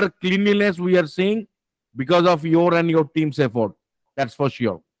whatever cleanliness we are seeing, because of your and your team's effort. That's for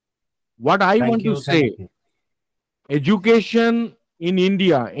sure. What I want to say, education in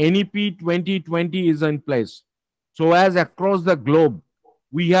India, NEP 2020 is in place. So as across the globe,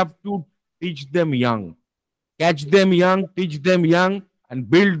 we have to teach them young, catch them young, teach them young, and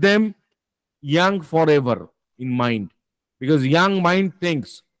build them young forever in mind. Because young mind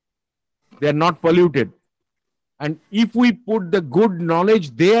thinks they are not polluted. And if we put the good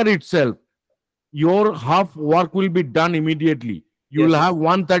knowledge there itself, your half work will be done immediately. You will have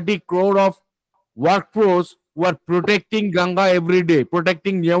 130 crore of workforce who are protecting Ganga every day,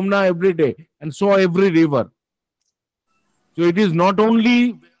 protecting Yamuna every day, and so every river. So it is not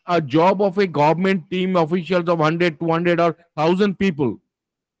only a job of a government team, officials of 100, 200 or 1,000 people.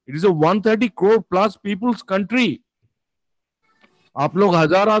 It is a 130 crore plus people's country. आप लोग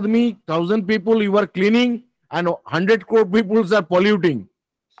 1,000 आदमी, 1,000 people you are cleaning, and 100 crore people are polluting.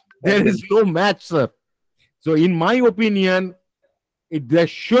 There is no match, sir. So in my opinion, there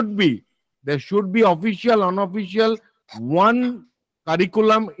should be official, unofficial, one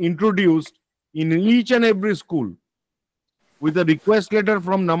curriculum introduced in each and every school with a request letter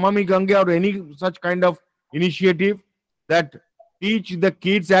from Namami Ganga or any such kind of initiative that teach the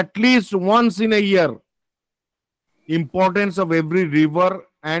kids at least once in a year importance of every river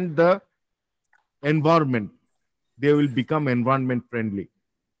and the environment. They will become environment friendly.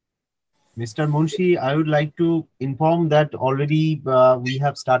 Mr. Munshi, I would like to inform that already we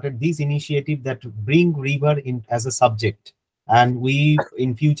have started this initiative that bring river in as a subject, and we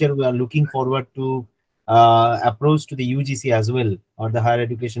in future we are looking forward to approach to the UGC as well, or the higher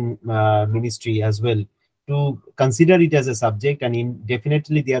education ministry as well, to consider it as a subject, and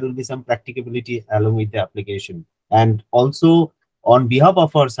definitely there will be some practicability along with the application. And also on behalf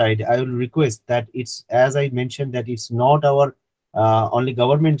of our side, I will request that it's, as I mentioned, that it's not our only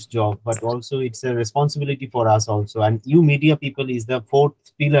government's job, but also it's a responsibility for us also. And you media people is the fourth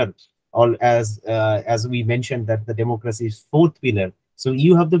pillar, or as we mentioned that the democracy is fourth pillar. So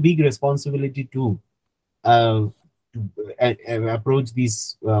you have the big responsibility to approach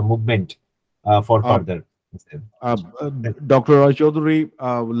this movement for further. Dr. Roy Chaudhary,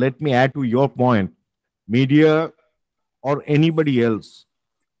 let me add to your point. Media or anybody else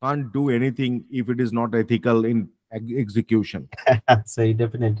can't do anything if it is not ethical in execution. So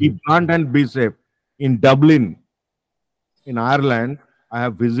definitely. Be blunt and be safe. In Dublin, in Ireland, I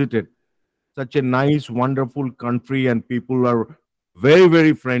have visited. Such a nice, wonderful country, and people are very,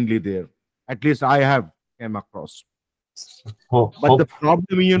 very friendly there. At least I have came across. But the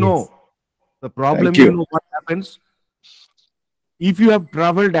problem, you know, what happens? If you have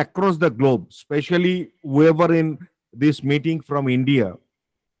traveled across the globe, especially whoever in this meeting from India,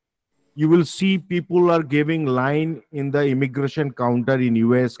 you will see people are giving line in the immigration counter in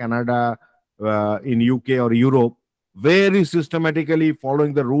US, Canada, in UK or Europe, very systematically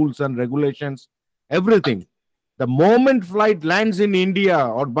following the rules and regulations, everything. The moment flight lands in India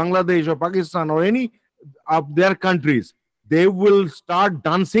or Bangladesh or Pakistan or any of their countries, they will start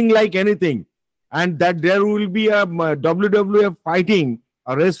dancing like anything. And that there will be a WWF fighting,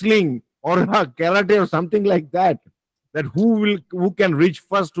 a wrestling, or a karate or something like that. That who can reach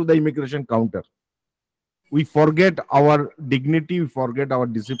first to the immigration counter. We forget our dignity, we forget our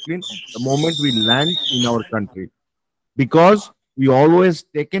discipline the moment we land in our country, because we always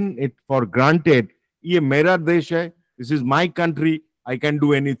taken it for granted. Ye mera desh hai, this is my country, I can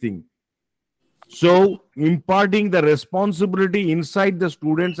do anything. So imparting the responsibility inside the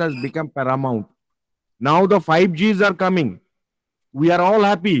students has become paramount. Now the 5Gs are coming. We are all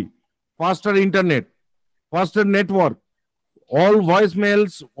happy. Faster internet, faster network, all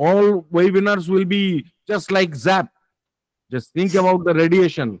voicemails, all webinars will be just like zap. Just think about the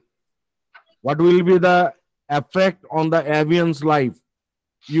radiation. What will be the effect on the avian's life?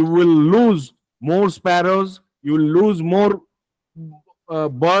 You will lose more sparrows, you will lose more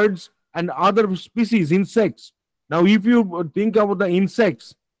birds and other species, insects. Now, if you think about the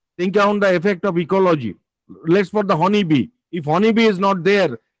insects, think on the effect of ecology. Let's for the honeybee. If honeybee is not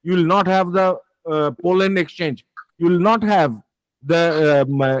there, you will not have the pollen exchange. You will not have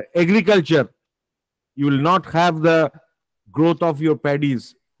the agriculture. You will not have the growth of your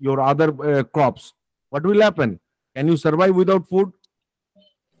paddies, your other crops. What will happen? Can you survive without food?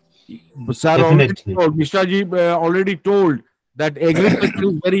 Sir already told, Mr. Ji already told that agriculture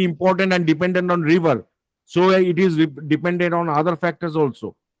is very important and dependent on river. So it is dependent on other factors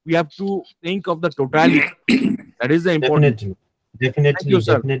also. We have to think of the totality. That is the important thing. Definitely. Thank you,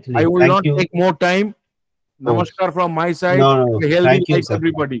 sir. Definitely. I will not take more time. Namaskar from my side. No. Thank you,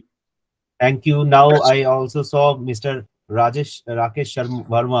 everybody. Thank you. Now I also saw Mr. Rakesh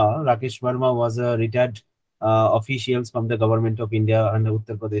Verma. Rakesh Verma was a retired officials from the government of India and the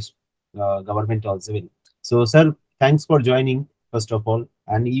Uttar Pradesh government also. So, sir, thanks for joining first of all,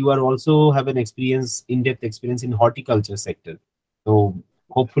 and you are also have an experience, in-depth experience in horticulture sector. So,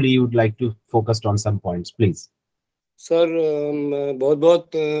 hopefully, you would like to focus on some points, please. Sir बहुत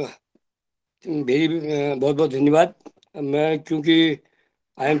बहुत धन्यवाद. मैं क्योंकि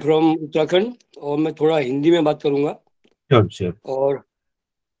I am from Uttarakhand और मैं थोड़ा हिंदी में बात करूंगा. Sure. और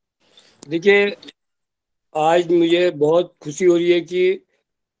देखिए, आज मुझे बहुत खुशी हो रही है कि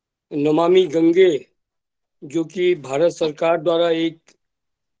नमामि गंगे जो कि भारत सरकार द्वारा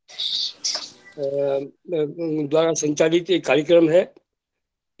द्वारा संचालित एक कार्यक्रम है,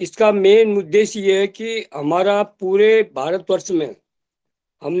 इसका मेन उद्देश्य ये है कि हमारा पूरे भारतवर्ष में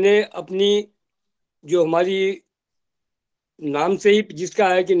हमने अपनी जो हमारी नाम से ही जिसका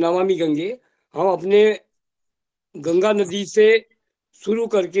है कि नमामि गंगे, हम अपने गंगा नदी से शुरू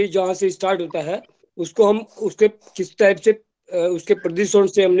करके जहाँ से स्टार्ट होता है उसको हम उसके किस टाइप से उसके प्रदूषण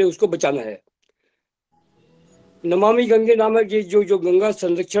से हमने उसको बचाना है। नमामि गंगे नामक ये जो गंगा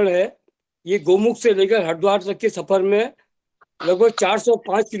संरक्षण है, ये गोमुख से लेकर हरिद्वार तक के सफर में लगभग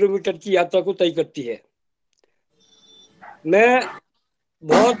 405 किलोमीटर की यात्रा को तय करती है। मैं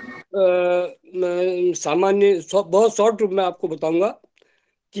बहुत बहुत शॉर्ट रूप में आपको बताऊंगा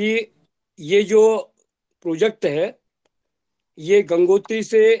कि ये जो प्रोजेक्ट है, ये गंगोत्री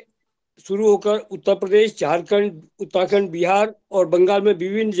से शुरू होकर उत्तर प्रदेश, झारखंड, उत्तराखंड, बिहार और बंगाल में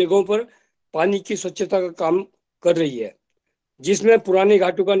विभिन्न जगहों पर पानी की स्वच्छता का काम कर रही है, जिसमें पुराने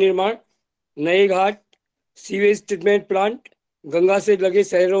घाटों का निर्माण, नए घाट, सीवेज ट्रीटमेंट प्लांट, गंगा से लगे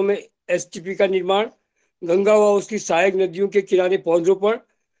शहरों में एसटीपी का निर्माण, गंगा व उसकी सहायक नदियों के किनारे पौधरोपण,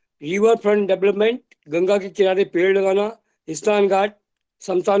 रिवर फ्रंट डेवलपमेंट, गंगा के किनारे पेड़ लगाना, स्नान घाट,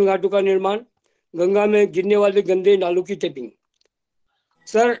 शमशान घाटों का निर्माण, गंगा में गिरने वाले गंदे नालों की टेपिंग।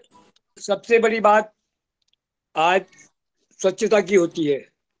 सर, सबसे बड़ी बात आज स्वच्छता की होती है।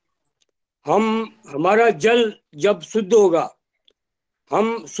 हमारा जल जब शुद्ध होगा,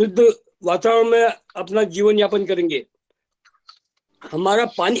 हम शुद्ध वातावरण में अपना जीवन यापन करेंगे, हमारा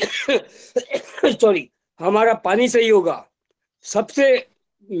पानी सॉरी हमारा पानी सही होगा। सबसे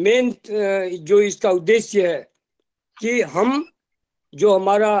मेन जो इसका उद्देश्य है कि हम जो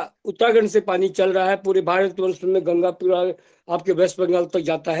हमारा उत्तराखंड से पानी चल रहा है, पूरे भारतवर्ष में गंगा पूरा आपके वेस्ट बंगाल तक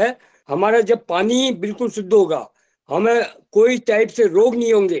जाता है, हमारा जब पानी बिल्कुल शुद्ध होगा, हमें कोई टाइप से रोग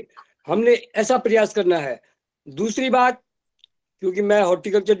नहीं होंगे। हमने ऐसा प्रयास करना है। दूसरी बात, क्योंकि मैं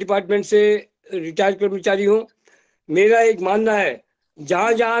हॉर्टिकल्चर डिपार्टमेंट से रिटायर्ड कर्मचारी हूँ, मेरा एक मानना है,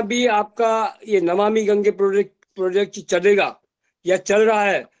 जहाँ जहाँ भी आपका ये नमामि गंगे प्रोजेक्ट चलेगा या चल रहा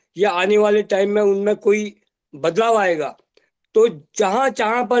है या आने वाले टाइम में उनमें कोई बदलाव आएगा, तो जहाँ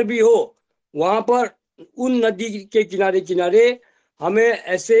जहाँ पर भी हो वहाँ पर उन नदी के किनारे किनारे हमें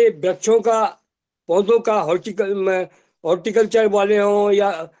ऐसे वृक्षों का, पौधों का, हॉर्टिकल्चर वाले हों या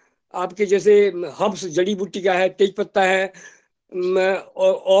आपके जैसे हर्ब्स, जड़ी बूटी का है, तेज पत्ता है,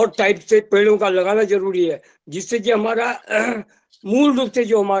 और टाइप से पेड़ों का लगाना जरूरी है, जिससे कि हमारा मूल रूप से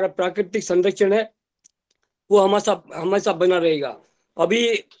जो हमारा प्राकृतिक संरक्षण है वो हमेशा बना रहेगा। अभी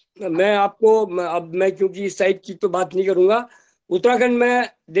मैं क्योंकि इस साइड की तो बात नहीं करूंगा, उत्तराखंड में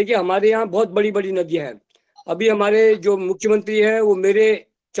देखिए हमारे यहाँ बहुत बड़ी बड़ी नदियां हैं। अभी हमारे जो मुख्यमंत्री हैं वो मेरे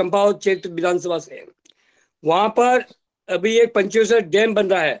चंपावत क्षेत्र विधानसभा से हैं। वहां पर अभी एक पंचेश्वर डैम बन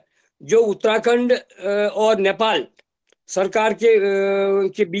रहा है, जो उत्तराखंड और नेपाल सरकार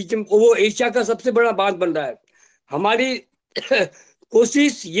के बीच में, वो एशिया का सबसे बड़ा बांध बन रहा है। हमारी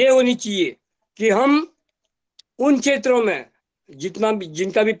कोशिश ये होनी चाहिए कि हम उन क्षेत्रों में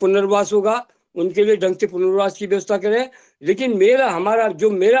जिनका भी पुनर्वास होगा उनके लिए ढंग से पुनर्वास की व्यवस्था करें। लेकिन मेरा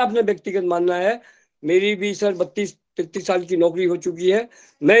अपना व्यक्तिगत मानना है, मेरी भी सर 32-33 साल की नौकरी हो चुकी है,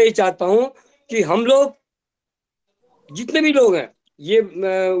 मैं ये चाहता हूं कि हम लोग जितने भी लोग हैं, ये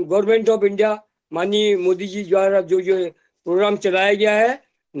गवर्नमेंट ऑफ इंडिया माननीय मोदी जी द्वारा जो प्रोग्राम चलाया गया है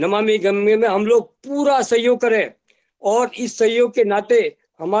नमामि गंगे में, हम लोग पूरा सहयोग करें। और इस सहयोग के नाते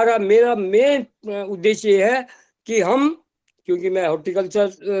मेरा मेन उद्देश्य ये है कि हम, क्योंकि मैं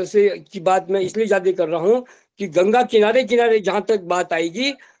हॉर्टिकल्चर से की बात मैं इसलिए ज्यादा कर रहा हूँ कि गंगा किनारे किनारे जहां तक बात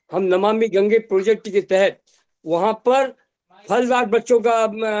आएगी, हम नमामि गंगे प्रोजेक्ट के तहत वहां पर फलदार वृक्षों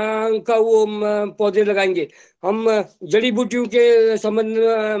का वो पौधे लगाएंगे, हम जड़ी बूटियों के संबंध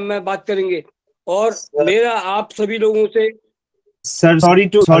में बात करेंगे। और मेरा आप सभी लोगों से sir, sorry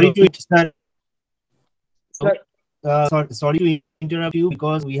to interrupt you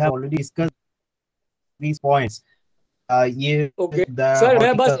because we have already discussed these points. Okay. Sir,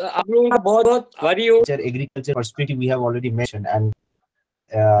 मैं बस आप लोगों का बहुत आभारी हूँ। Agriculture perspective we have already mentioned, and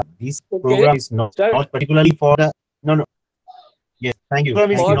this program is not particularly for the no. Yes, thank you. और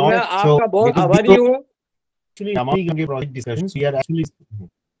मैं आपका बहुत आभारी हूँ। Actually, Namavi Gange project discussions we are actually.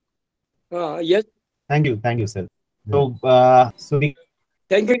 Yes. Thank you, sir. So,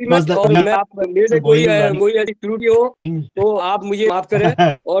 thank you much. और मैं आप मेरे से कोई ऐसी त्रुटि हो तो आप मुझे माफ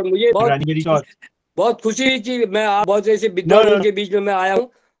करें। और मुझे बहुत खुशी है कि मैं आप बहुत ऐसे विद्वानों के बीच में मैं आया हूँ।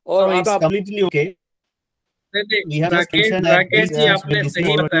 और आपका completely okay. राकेश जी आपने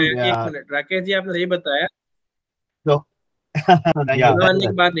सही बताया। एक मिनट, राकेश जी आपने सही बताया। की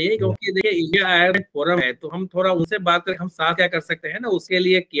बात नहीं है, क्योंकि देखिए इंडिया आयरलैंड फोरम है तो हम थोड़ा उनसे बात करें, हम साथ क्या कर सकते हैं ना, उसके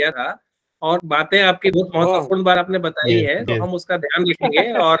लिए किया था। और बातें आपकी बहुत महत्वपूर्ण बात आपने बताई है, तो हम उसका ध्यान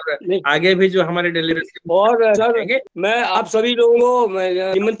रखेंगे और आगे भी जो हमारे डेलीगेट्स। और सर, मैं आप सभी लोगों को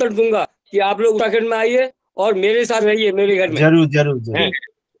निमंत्रण दूंगा कि आप लोग उत्तराखंड में आइए और मेरे साथ रहिए मेरे घर में।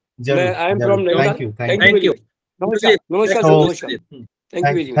 जरूर। I am from thank you. नमस्कार। Thank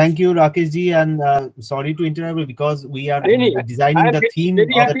you very much. Thank you, Rakesh ji, and sorry to interrupt because we are I designing am the theme very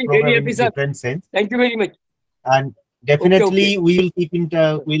of the happy, program in sir. different sense. Thank you very much. And definitely Okay. we will keep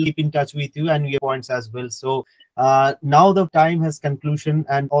in touch with you and your points as well. So now the time has conclusion,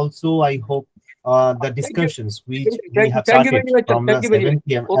 and also I hope the discussions which we have Thank you very started much. from Thank the you very 7 much.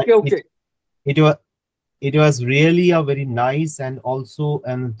 p.m. Okay. It was really a very nice and also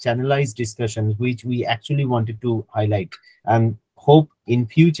channelized discussion which we actually wanted to highlight, and hope in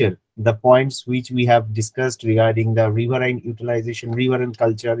future the points which we have discussed regarding the riverine utilization, riverine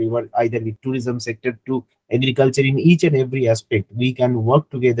culture, river either the tourism sector to agriculture, in each and every aspect we can work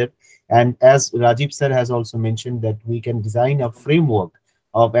together. And as Rajiv sir has also mentioned, that we can design a framework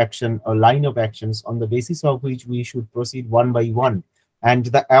of action, a line of actions on the basis of which we should proceed one by one. And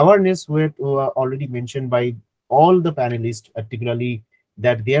the awareness were already mentioned by all the panelists, particularly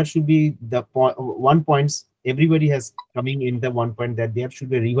that there should be the one points everybody has coming in the one point, that there should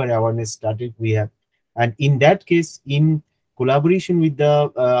be river awareness started we have. And in that case, in collaboration with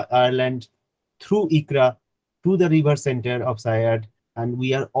the Ireland through ICRA to the river center of SAIARD, and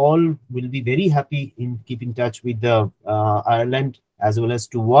we are all will be very happy in keeping touch with the Ireland, as well as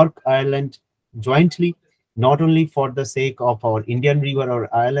to work Ireland jointly, not only for the sake of our Indian river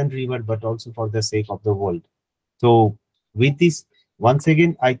or Ireland river, but also for the sake of the world. So with this, once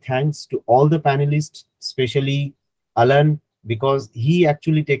again, I thanks to all the panelists, especially Alan, because he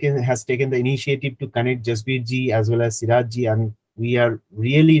actually has taken the initiative to connect Jasbir ji as well as Siraj ji, and we are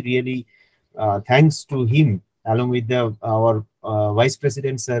really thanks to him, along with our Vice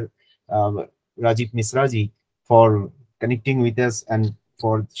President Sir Rajiv Misra ji, for connecting with us and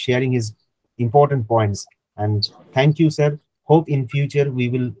for sharing his important points. And thank you, sir. Hope in future we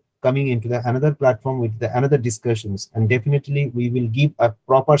will coming into the another platform with the another discussions, and definitely we will give a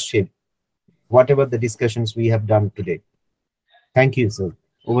proper shape whatever the discussions we have done today. Thank you, sir.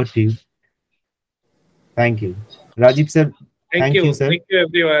 Over to you. Thank you, Rajiv sir. Thank you, sir. Thank you,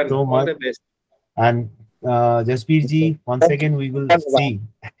 everyone. So All much. the best. And Jasbir ji, once again we will see.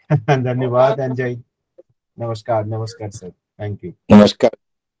 Dhanyavad and Jai. Namaskar, sir. Thank you. Namaskar.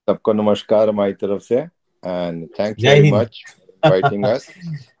 Sabko namaskar हमारी तरफ से, and thank you Jai very Hind. much for inviting us,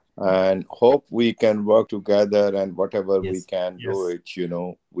 and hope we can work together, and whatever we can do it,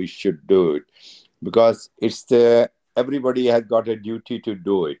 we should do it, because it's everybody has got a duty to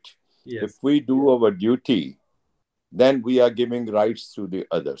do it. If we do our duty, then we are giving rights to the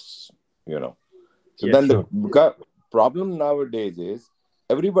others, So then the problem nowadays is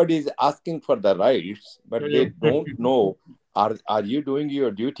everybody is asking for the rights, but they don't know, are you doing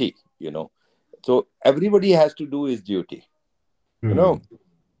your duty, So everybody has to do his duty.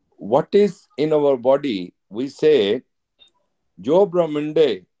 What is in our body, we say, Jo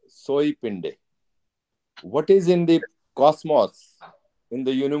Brahmande, Soi Pinde. What is in the cosmos, in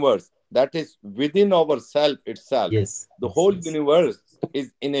the universe, that is within ourself itself. The whole universe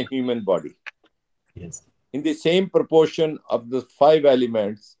is in a human body. In the same proportion of the 5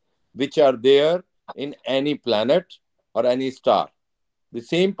 elements which are there in any planet or any star. The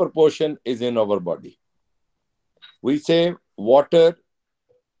same proportion is in our body. We say water,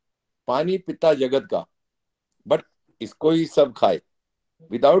 pani pita jagat ka, but isko hi sab khai.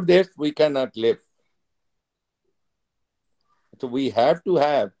 Without this, we cannot live. So we have to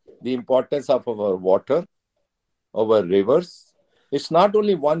have the importance of our water, our rivers. It's not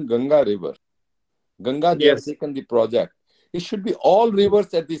only one Ganga river. Ganga, they have taken the project. It should be all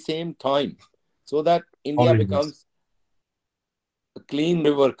rivers at the same time, so that India becomes a clean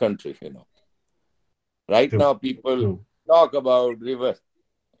river country, Right now, people talk about rivers,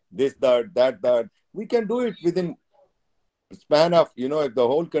 this, that. We can do it within a span of, if the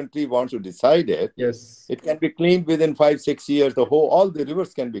whole country wants to decide it, it can be cleaned within 5-6 years. All the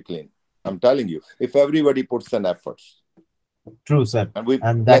rivers can be cleaned. I'm telling you, if everybody puts an effort. True, sir.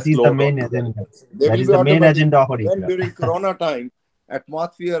 And that is the main agenda. That is the main agenda of it. Then during Corona time,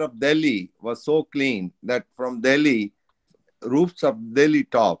 atmosphere of Delhi was so clean that from Delhi, roofs of Delhi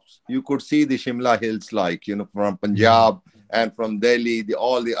tops, you could see the Shimla hills, from Punjab and from Delhi,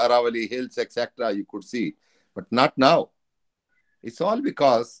 all the Aravali hills, etc. You could see, but not now. It's all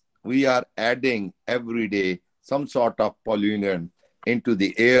because we are adding every day some sort of pollutant into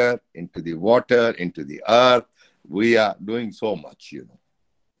the air, into the water, into the earth. We are doing so much,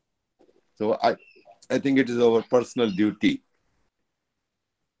 So I think it is our personal duty.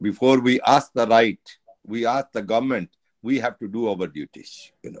 Before we ask the right, we ask the government, we have to do our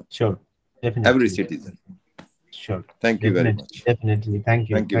duties, Sure, definitely. Every citizen. Sure. Thank you very much. Definitely. Thank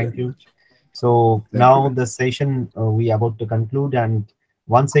you. Thank you. So now the session we are about to conclude, and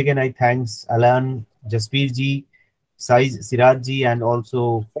once again I thanks Alan, Jasbir ji, SAIARD ji and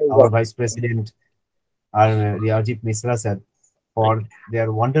also our Vice President, Rajib Misra sir, for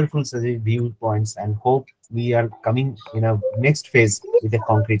their wonderful viewpoints, and hope we are coming in a next phase with a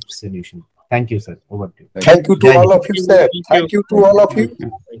concrete solution. Thank you, sir. Over to you. Thank you to Jai all Hind. of you, sir. Thank you to all of you.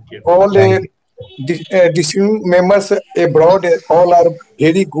 All distinguished members abroad, all are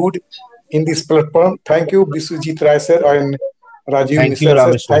very good in this platform. Thank you, Biswajit Rai sir and Rajiv Thank you, Misra sir.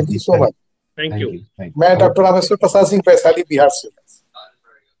 Rameshwar Thank ji. you so much. Thank you. Thank मैं you. Doctor Rameshwar Prasad Singh Vaishali Bihar से।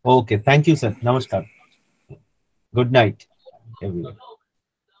 Okay, thank you, sir. Namaskar. Good night, everyone.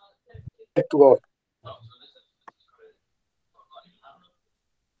 To all.